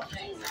Michigan's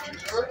bountiful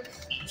orchards.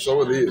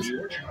 So are these. The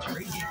orchards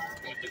radiate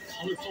with the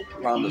colorful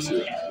Promise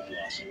you. apple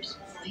blossoms.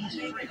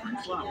 These fragrant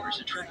flowers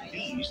attract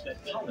bees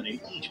that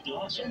pollinate each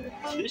blossom.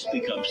 This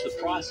becomes the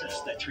process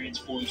that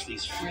transforms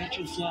these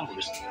fragile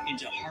flowers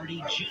into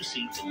hearty,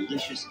 juicy,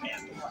 delicious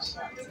apples.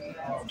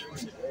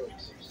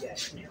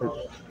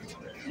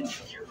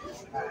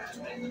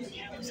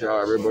 See how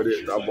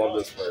everybody, I love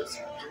this place.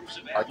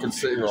 I could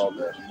sit here all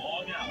day.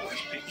 Long hours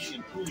picking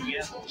and pruning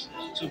apples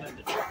so that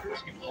the truckers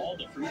can haul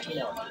the fruit to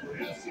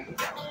market.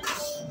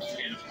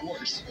 And of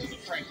course, to the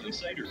Franklin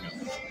Cider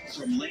Mill.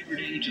 From Labor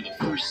Day to the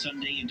first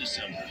Sunday in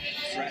December,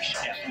 fresh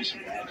apples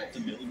arrive at the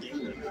mill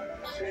daily.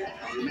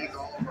 We make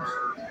all of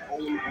our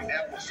own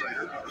apple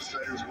cider. Our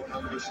cider is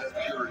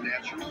 100% pure and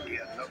natural. We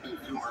have nothing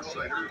to our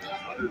cider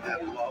other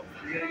than love.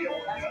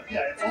 Yeah,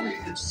 it's only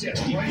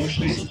 60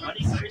 bushels of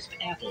Honey Crisp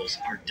apples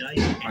are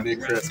diced Honey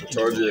and Crisp, wrapped I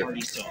told into a you.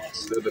 hearty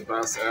sauce. They're the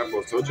best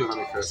apples. Told you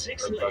Honey Crisp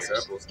 6 are the best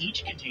layers, apples.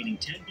 each containing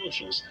 10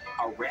 bushels,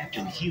 are wrapped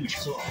in huge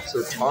cloths So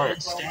and hard. then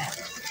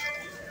stacked.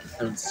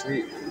 And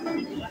sweet. The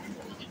platform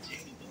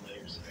containing the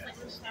layers of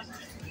apples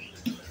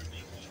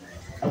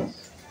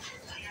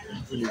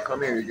is When you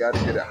come here, you gotta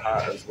get it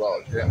hot as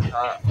well. Get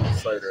hot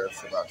cider,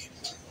 it's the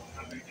best.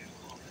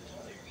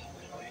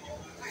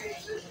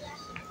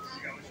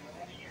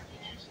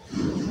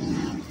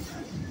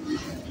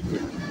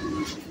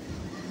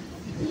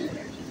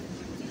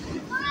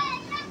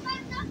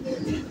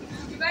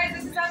 You guys,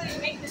 this is how they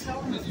make the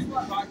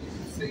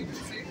donuts.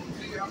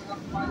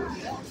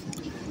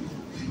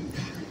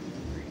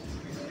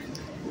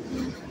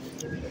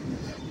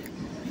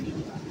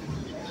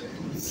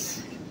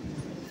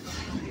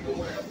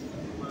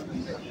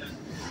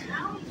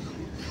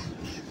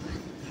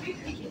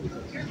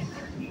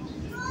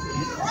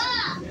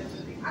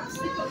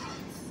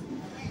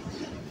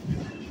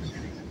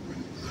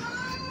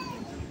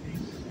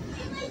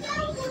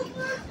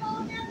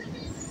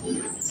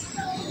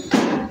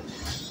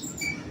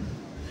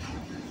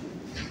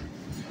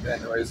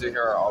 That noise you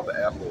hear are all the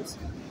apples.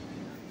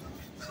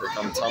 They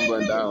come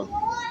tumbling down.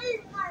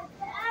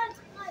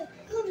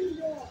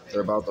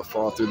 They're about to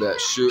fall through that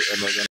chute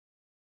and they're gonna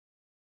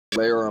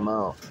layer them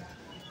out.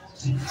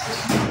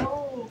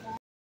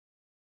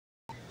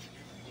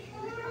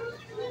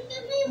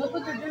 Look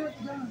what they're doing with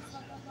the donuts.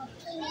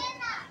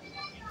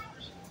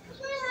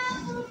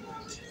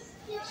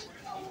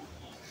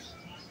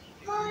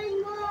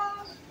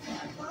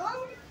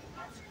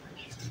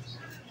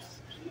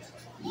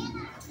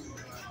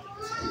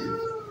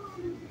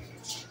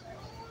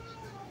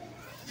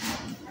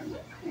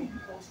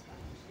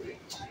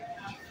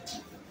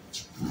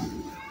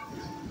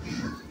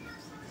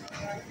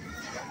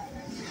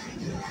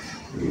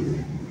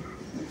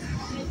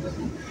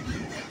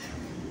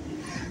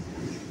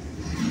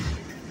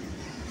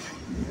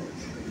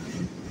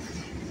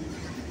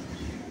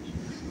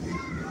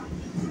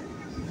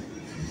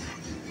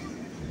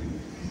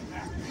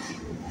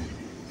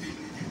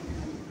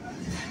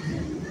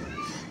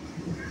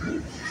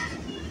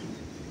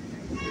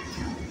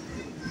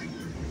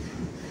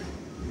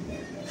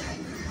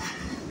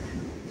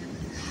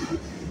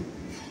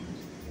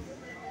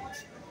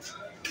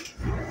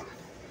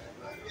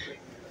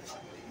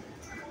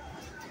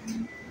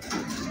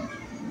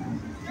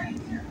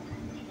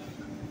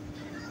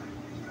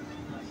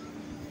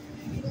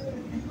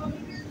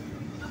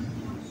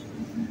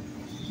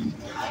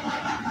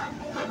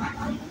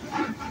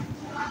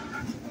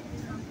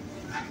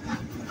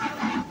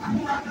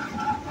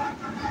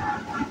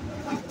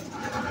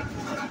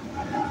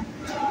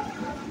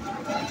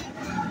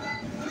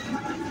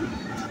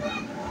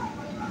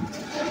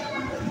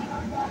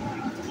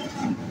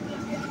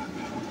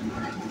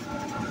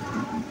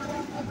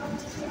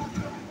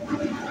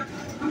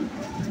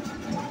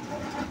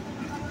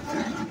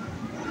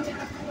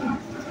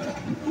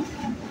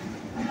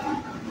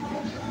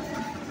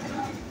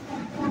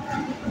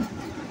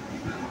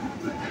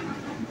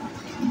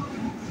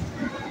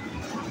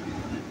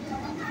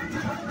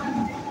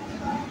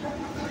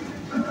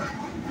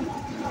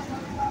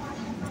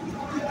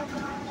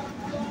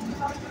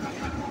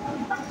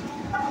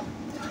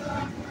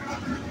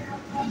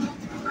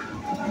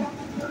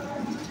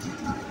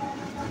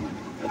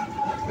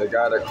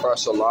 gotta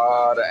crush a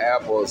lot of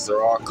apples.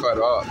 They're all cut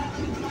up.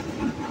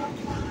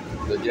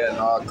 They're getting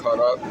all cut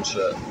up and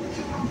shit.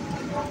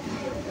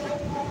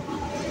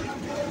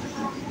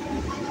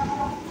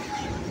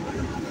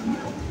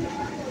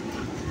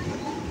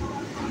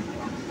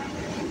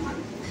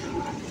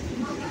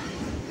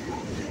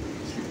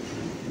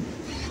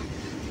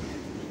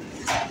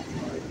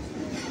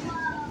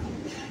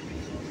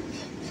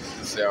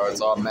 See how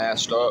it's all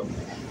mashed up?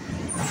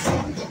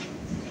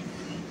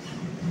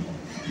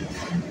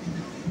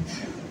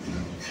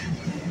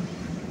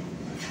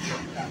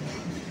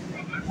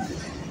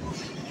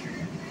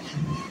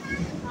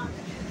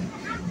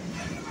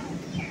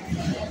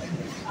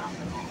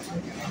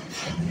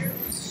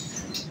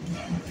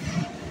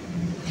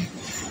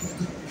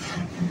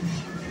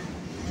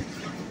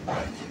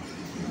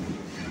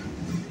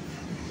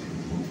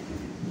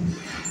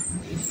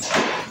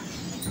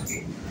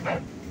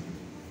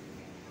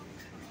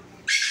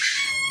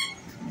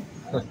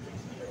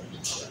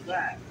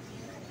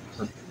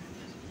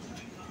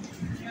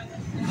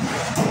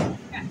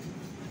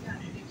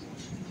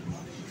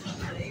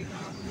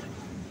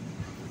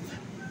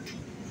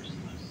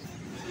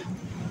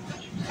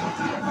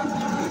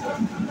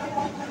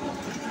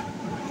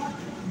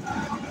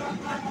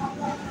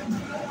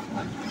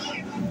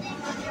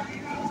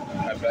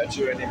 I bet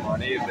you any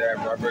money that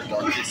rubber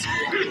ducky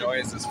squeaky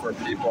noise is for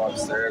people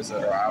upstairs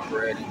that are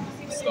operating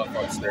stuff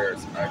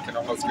upstairs. I can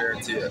almost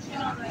guarantee it.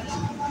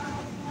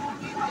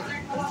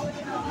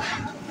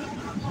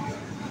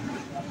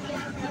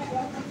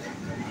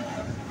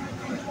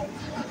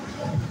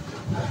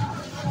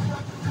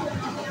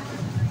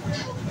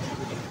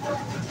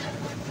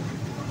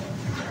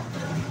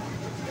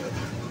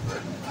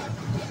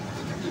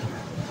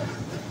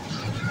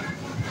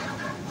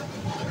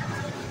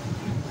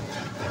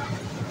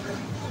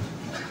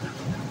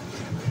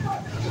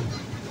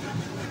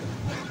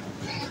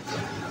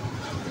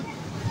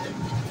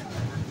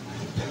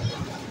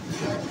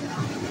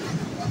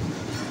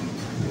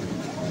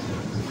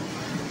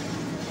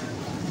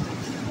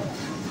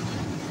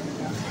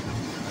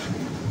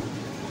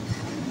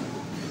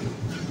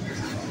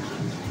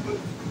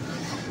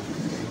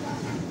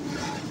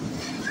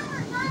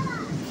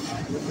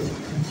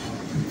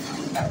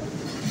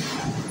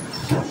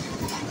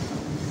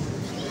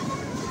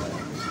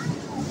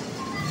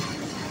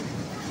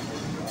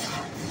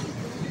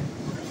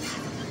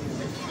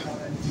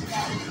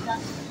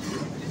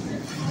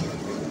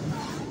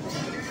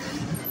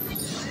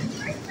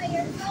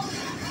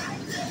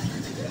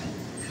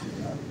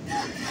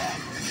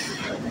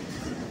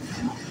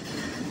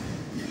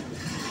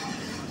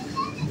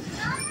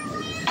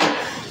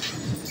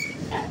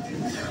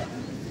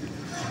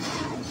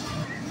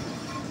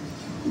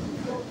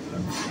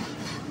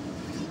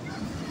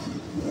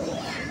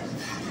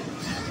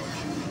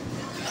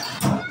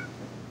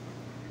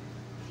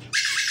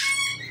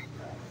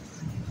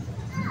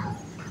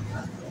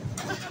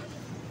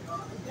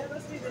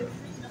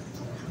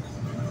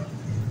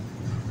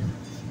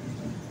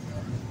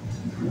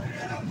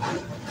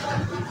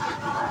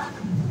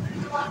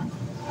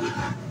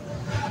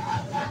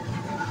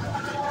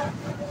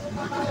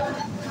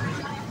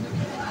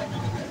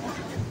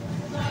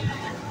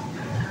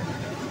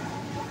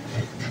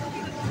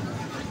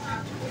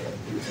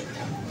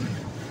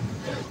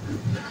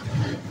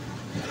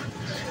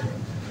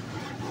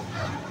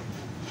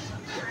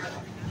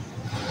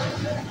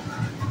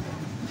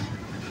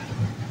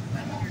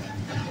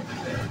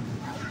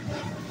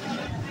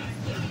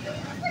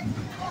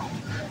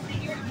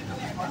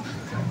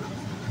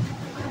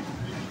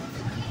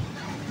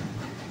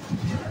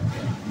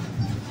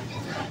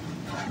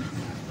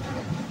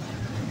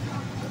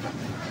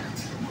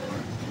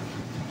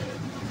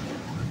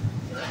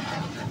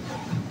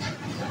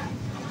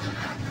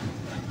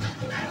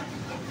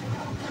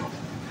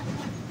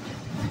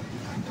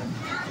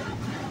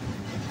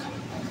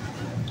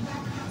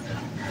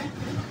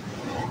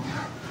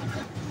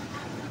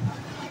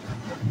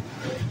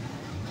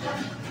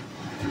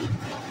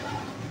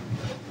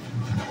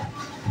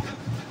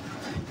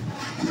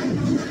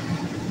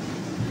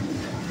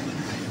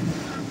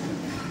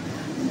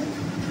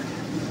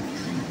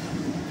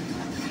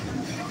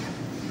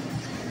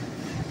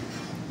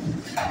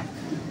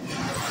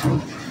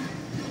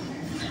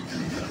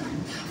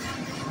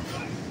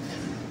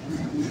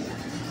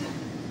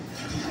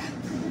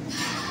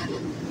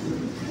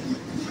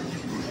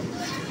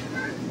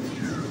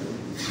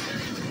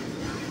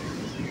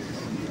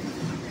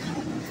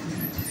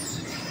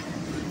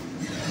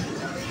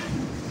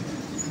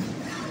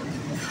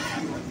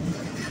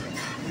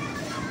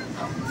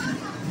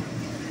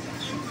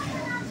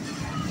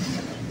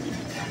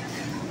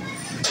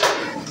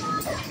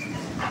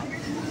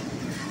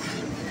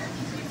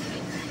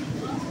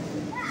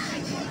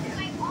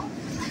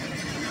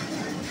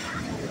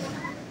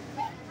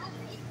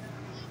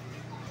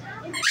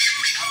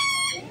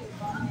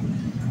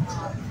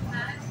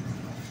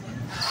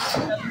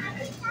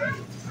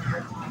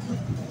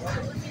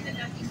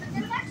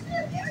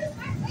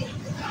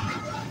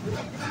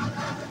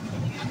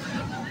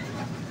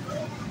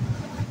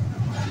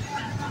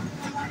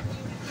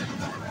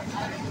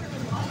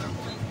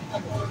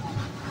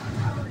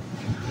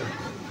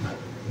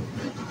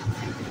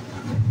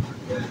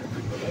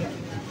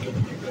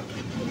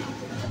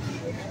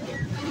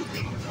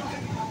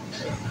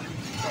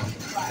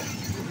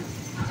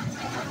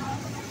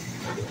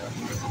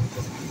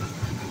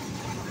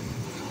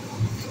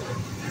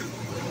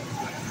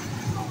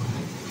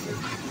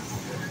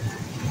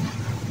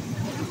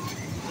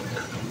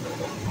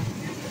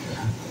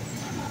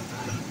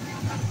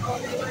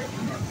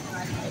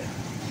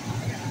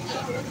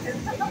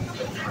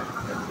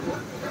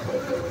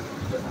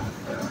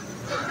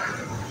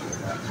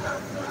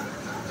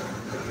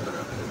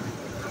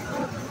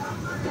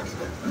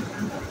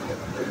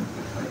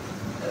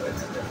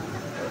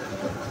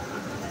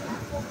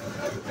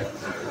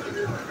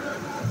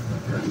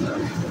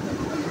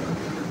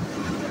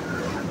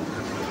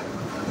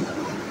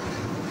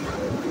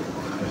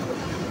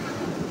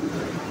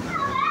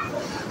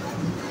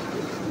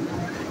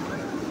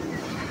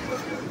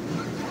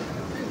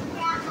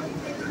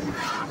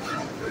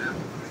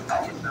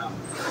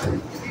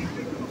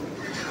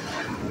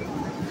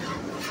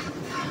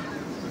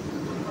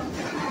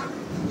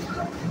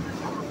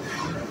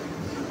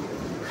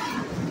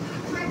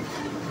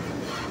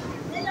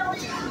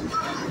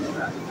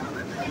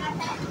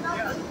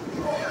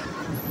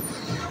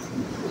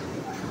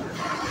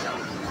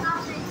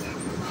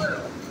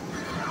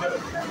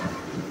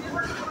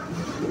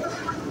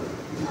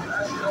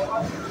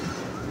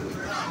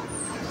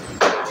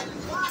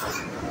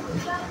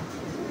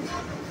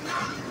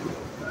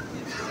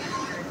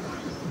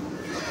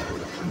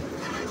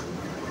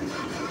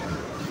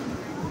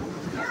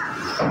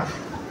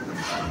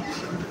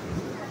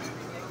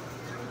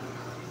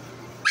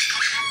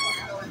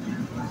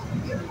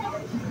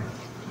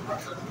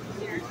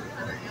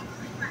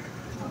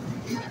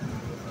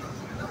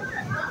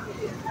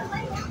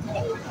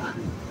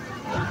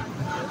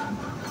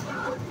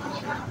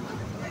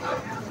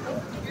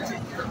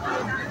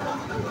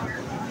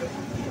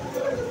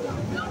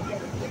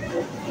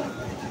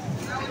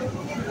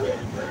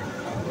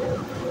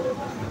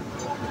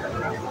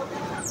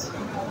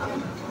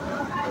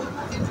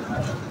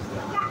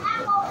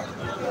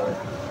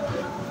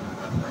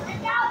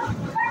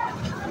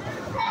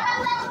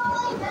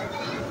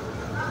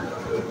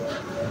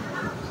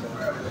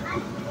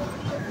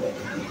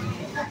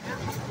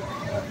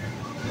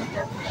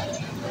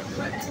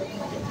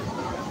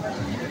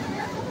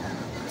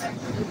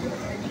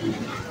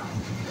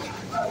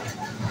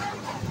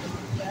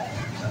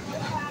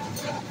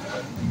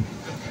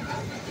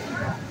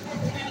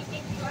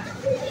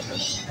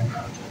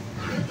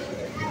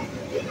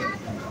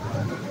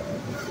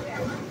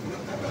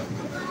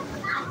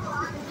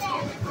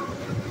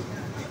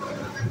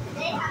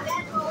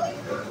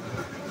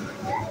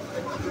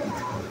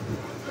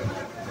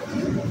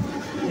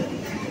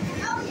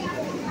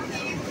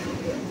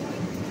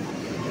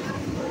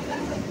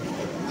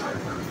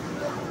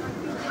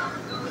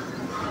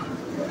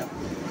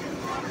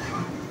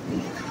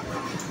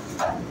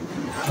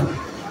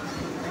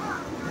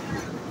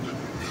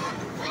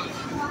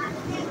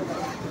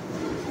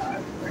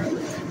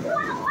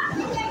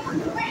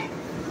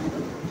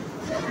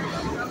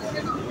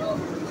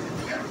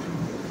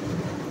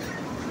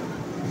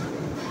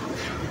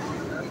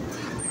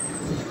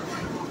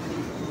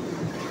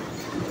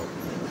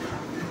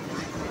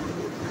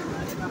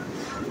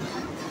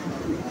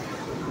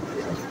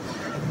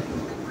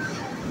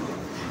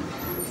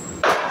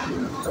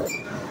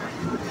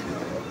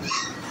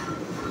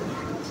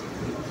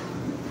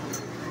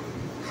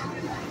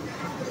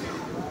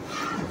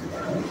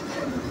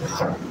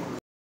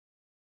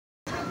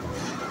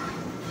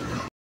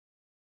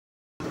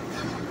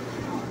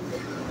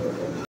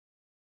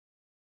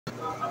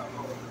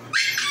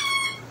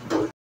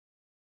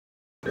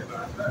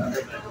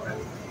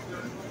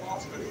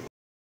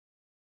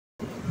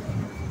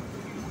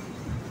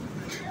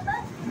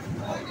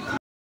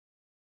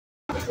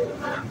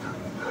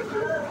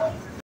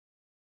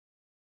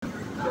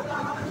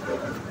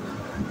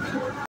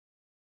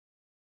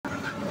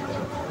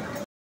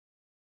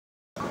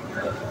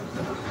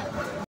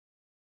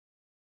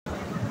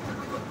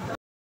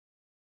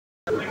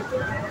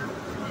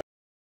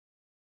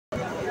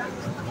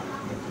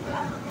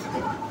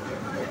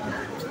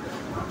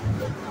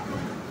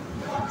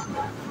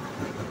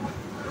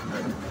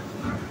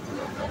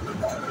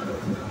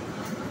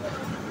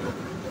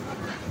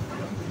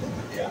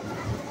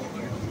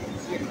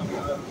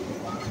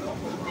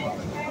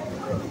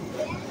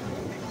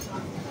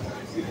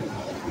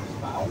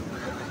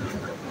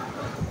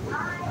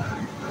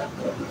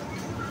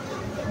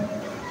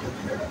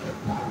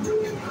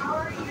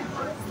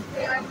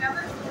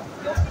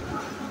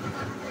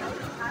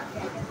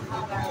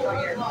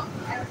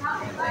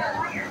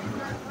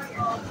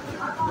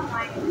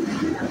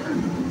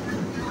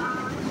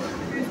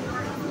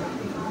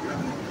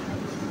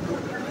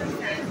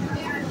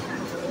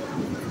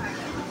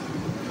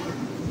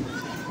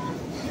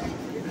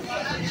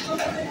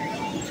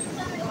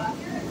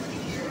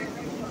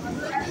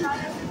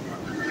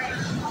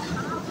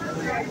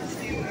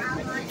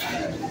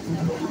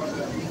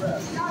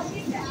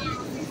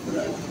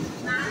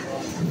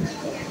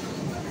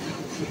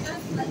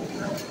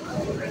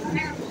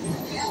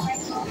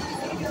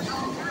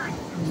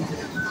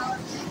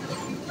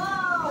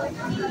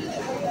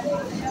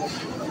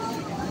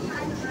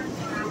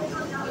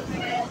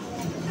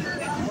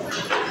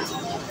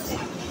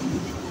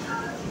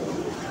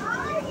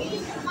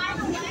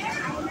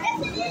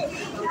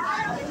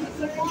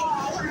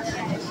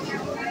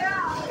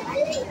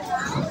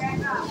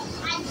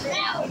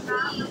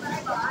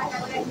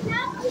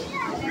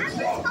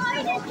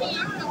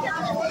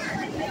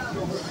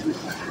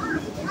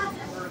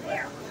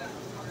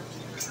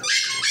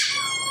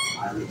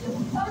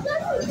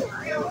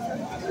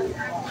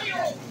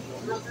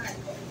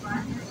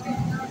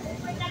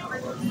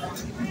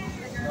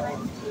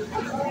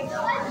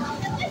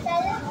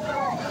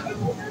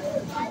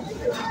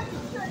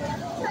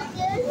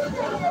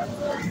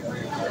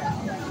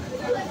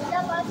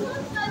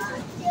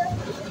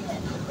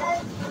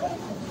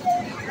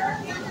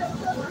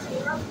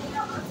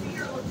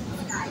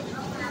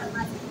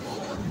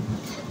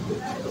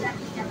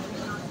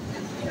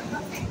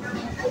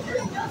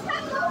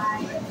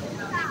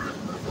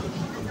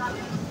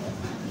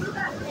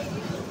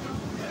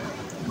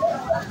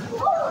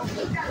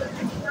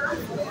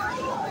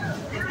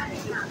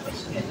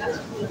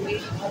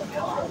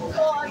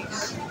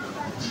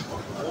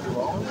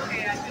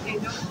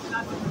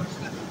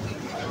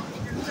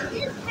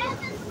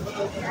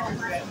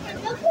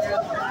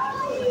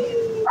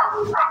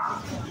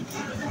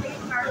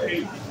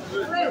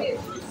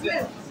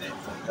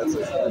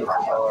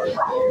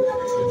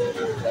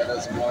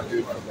 this one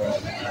dude from the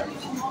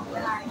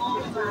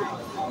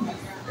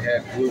they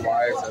had blue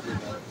eyes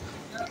everywhere.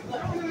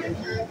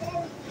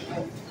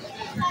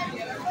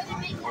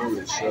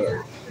 Holy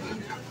shit.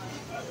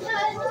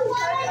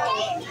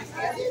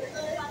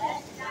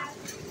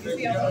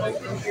 See how they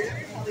moved in here?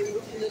 How they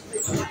moved in this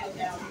place and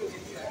down.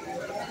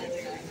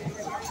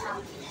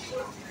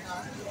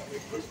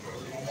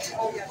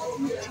 Oh, yeah.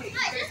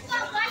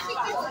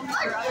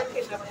 There are other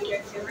kids up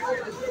here. Right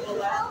here, this is the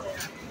last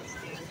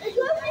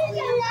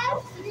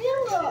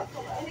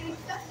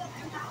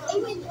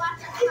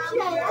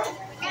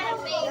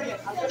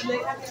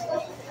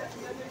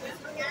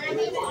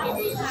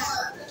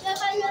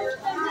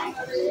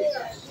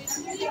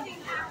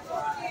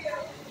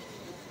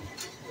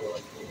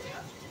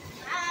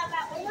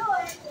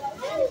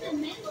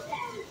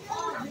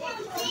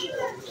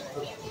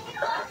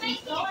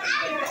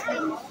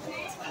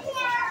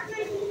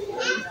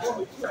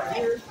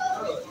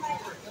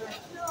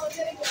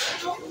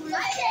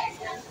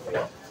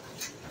there.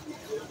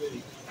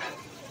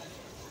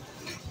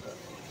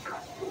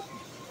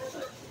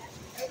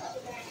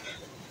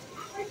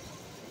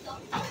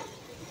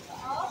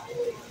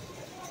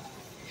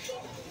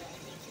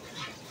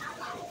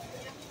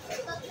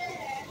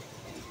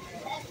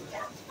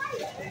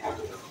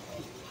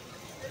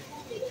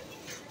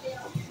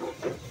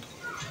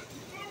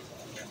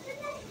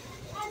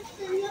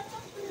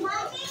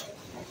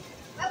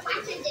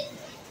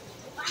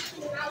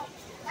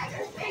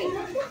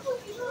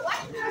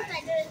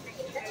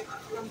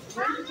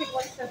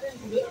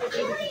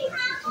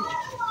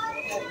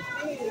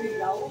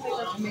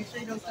 Make sure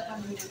you don't step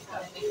on the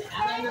stuff.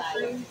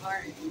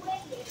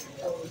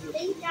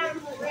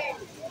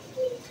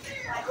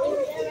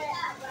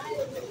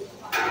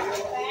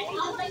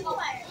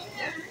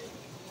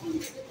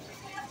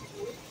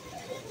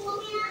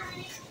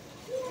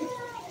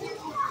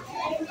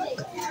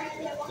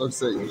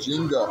 Looks like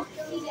Jenga.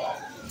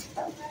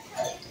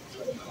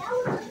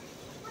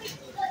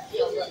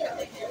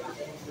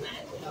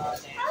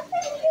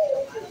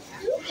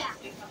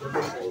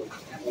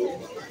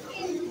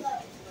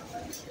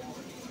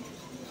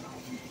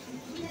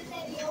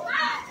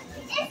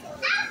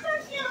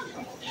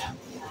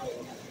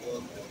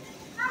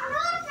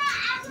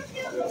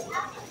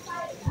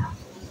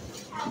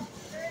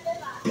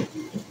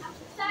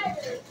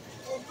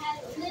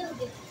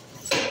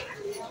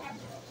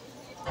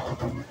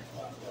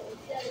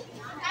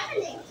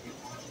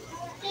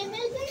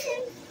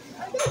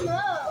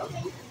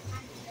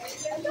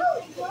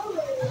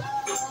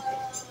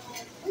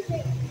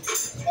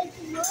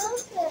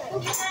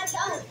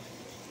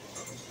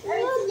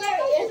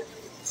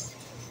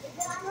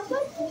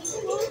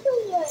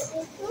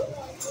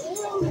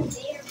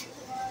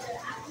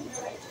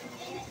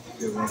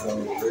 It was on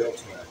the rail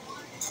track.